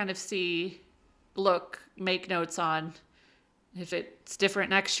good to kind of see, look, make notes on. If it's different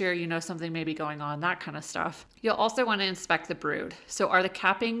next year, you know something may be going on, that kind of stuff. You'll also want to inspect the brood. So are the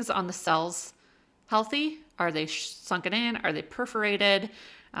cappings on the cells healthy? Are they sunken in? Are they perforated?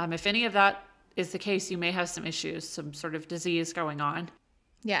 If any of that is the case, you may have some issues, some sort of disease going on.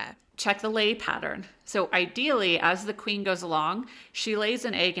 Yeah. Check the lay pattern. So ideally, as the queen goes along, she lays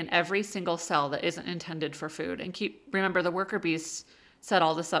an egg in every single cell that isn't intended for food. And remember, the worker bees set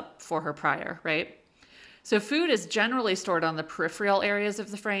all this up for her prior, right? So food is generally stored on the peripheral areas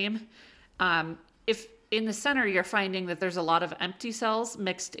of the frame. If in the center you're finding that there's a lot of empty cells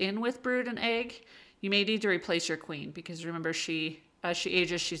mixed in with brood and egg, you may need to replace your queen because remember, as she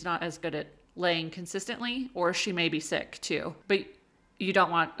ages, she's not as good at laying consistently, or she may be sick too. But you don't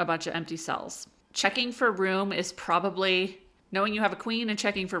want a bunch of empty cells. Checking for room is probably, knowing you have a queen and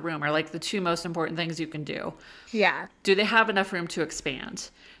checking for room are like the two most important things you can do. Yeah. Do they have enough room to expand?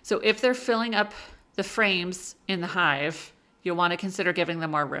 So if they're filling up the frames in the hive, you'll want to consider giving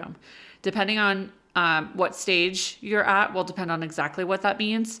them more room. Depending on what stage you're at will depend on exactly what that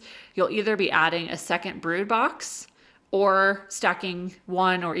means. You'll either be adding a second brood box or stacking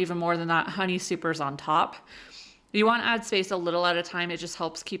one or even more than that honey supers on top. You want to add space a little at a time. It just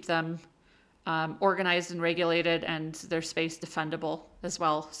helps keep them organized and regulated and their space defendable as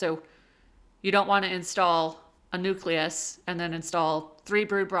well. So you don't want to install a nucleus and then install 3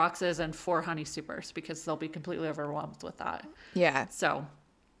 brood boxes and 4 honey supers because they'll be completely overwhelmed with that. Yeah. So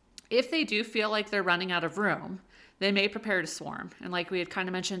if they do feel like they're running out of room, they may prepare to swarm. And like we had kind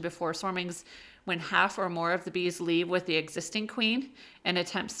of mentioned before, swarming's when half or more of the bees leave with the existing queen and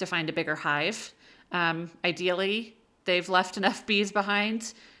attempts to find a bigger hive. Ideally, they've left enough bees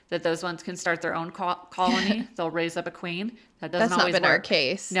behind that those ones can start their own colony. They'll raise up a queen. That's not always been work. Our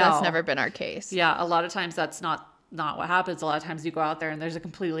case. No. That's never been our case. Yeah, a lot of times that's not what happens. A lot of times you go out there and there's a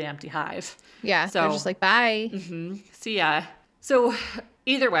completely empty hive. Yeah, so they're just like, bye. Mm-hmm. See ya. So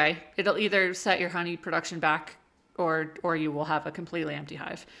either way, it'll either set your honey production back or you will have a completely empty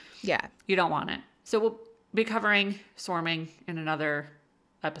hive. Yeah. You don't want it. So we'll be covering swarming in another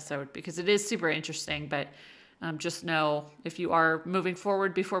episode because it is super interesting, but just know if you are moving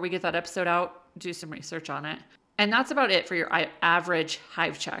forward before we get that episode out, do some research on it. And that's about it for your average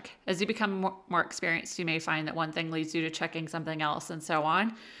hive check. As you become more experienced, you may find that one thing leads you to checking something else and so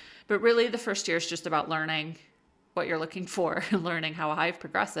on. But really the first year is just about learning what you're looking for and learning how a hive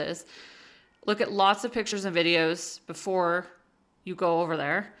progresses. Look at lots of pictures and videos before you go over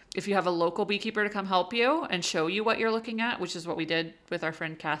there. If you have a local beekeeper to come help you and show you what you're looking at, which is what we did with our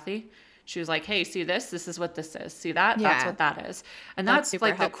friend Kathy. She was like, hey, see this? This is what this is. See that? Yeah. That's what that is. And that's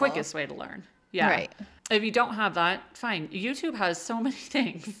like helpful. The quickest way to learn. Yeah. Right. If you don't have that, fine. YouTube has so many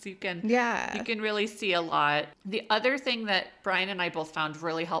things. You can really see a lot. The other thing that Brian and I both found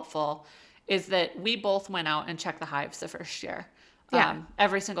really helpful is that we both went out and checked the hives the first year.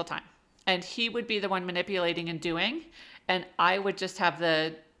 Every single time. And he would be the one manipulating and doing. And I would just have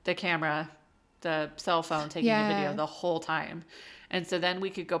the camera, the cell phone taking a video the whole time. And so then we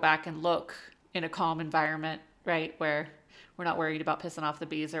could go back and look in a calm environment, right, where we're not worried about pissing off the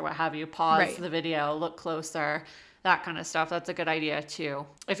bees or what have you. Pause the video, look closer, that kind of stuff. That's a good idea too.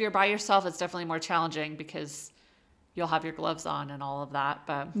 If you're by yourself, it's definitely more challenging because you'll have your gloves on and all of that.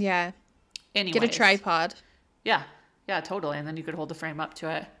 But yeah, anyways, get a tripod. Yeah, totally. And then you could hold the frame up to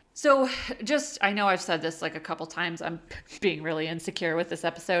it. So I know I've said this like a couple times. I'm being really insecure with this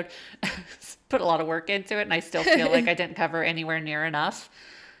episode. Put a lot of work into it, and I still feel like I didn't cover anywhere near enough.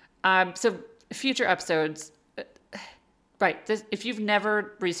 So future episodes, right? If you've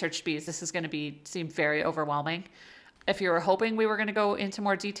never researched bees, this is going to seem very overwhelming. If you were hoping we were going to go into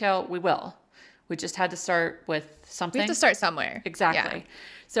more detail, we will. We just had to start with something. We have to start somewhere. Exactly. Yeah.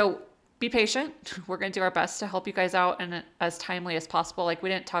 So be patient. We're going to do our best to help you guys out and as timely as possible. Like, we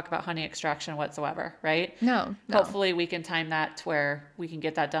didn't talk about honey extraction whatsoever, right? No. Hopefully we can time that to where we can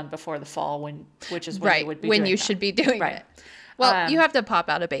get that done before the fall, which is when you would be doing you should be doing it. Well, you have to pop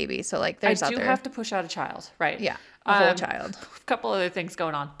out a baby, so like there's I do have to push out a child, right? Yeah, a whole child. A couple other things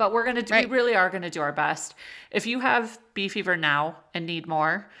going on, but we really are gonna do our best. If you have bee fever now and need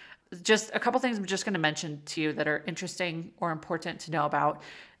more, just a couple things I'm just gonna mention to you that are interesting or important to know about: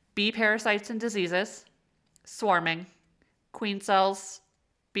 bee parasites and diseases, swarming, queen cells,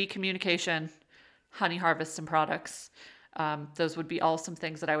 bee communication, honey harvests and products. Those would be all some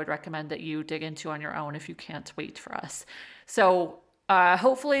things that I would recommend that you dig into on your own if you can't wait for us. So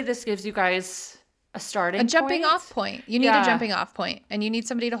hopefully this gives you guys a jumping off point. You need a jumping off point, and you need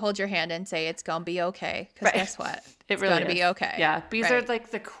somebody to hold your hand and say it's gonna be okay. Because guess what? It's really gonna be okay. Yeah, bees are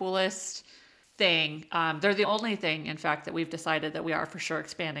like the coolest thing. They're the only thing, in fact, that we've decided that we are for sure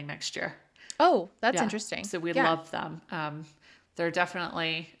expanding next year. Oh, that's interesting. So we love them. They're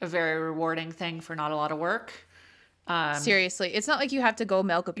definitely a very rewarding thing for not a lot of work. Seriously, it's not like you have to go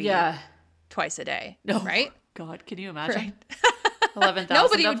milk a bee twice a day, right? God, can you imagine? 11,000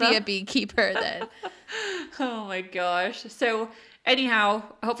 Nobody would be a beekeeper then. Oh my gosh. So anyhow,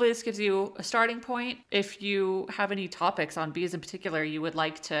 hopefully this gives you a starting point. If you have any topics on bees in particular you would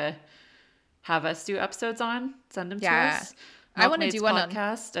like to have us do episodes on, send them to us. I want to do one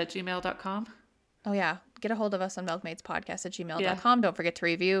podcast@gmail.com. Oh yeah. Get a hold of us on milkmaidspodcast@gmail.com. Don't forget to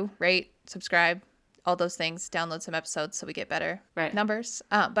review, rate, subscribe, all those things. Download some episodes so we get better numbers.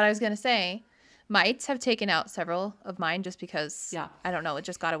 But I was going to say, mites have taken out several of mine just because, I don't know, it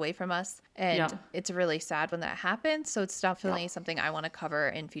just got away from us. And it's really sad when that happens. So it's definitely something I want to cover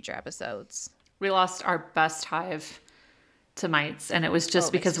in future episodes. We lost our best hive to mites, and it was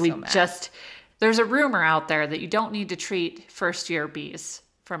just because there's a rumor out there that you don't need to treat first-year bees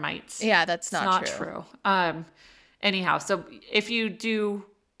for mites. Yeah, that's not true. Anyhow, so if you do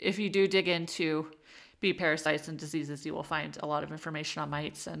dig into bee parasites and diseases, you will find a lot of information on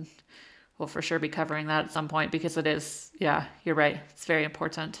mites, and we'll for sure be covering that at some point because it is, you're right. It's very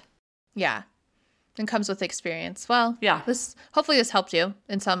important. Yeah. And comes with experience. Well, hopefully this helped you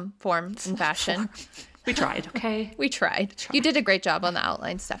in some form and fashion. We tried, okay? We tried. You did a great job on the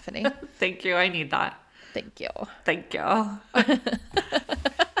outline, Stephanie. Thank you. I need that. Thank you. All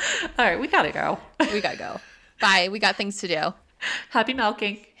right, we gotta go. Bye. We got things to do. Happy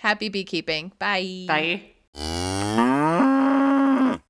milking. Happy beekeeping. Bye. Bye.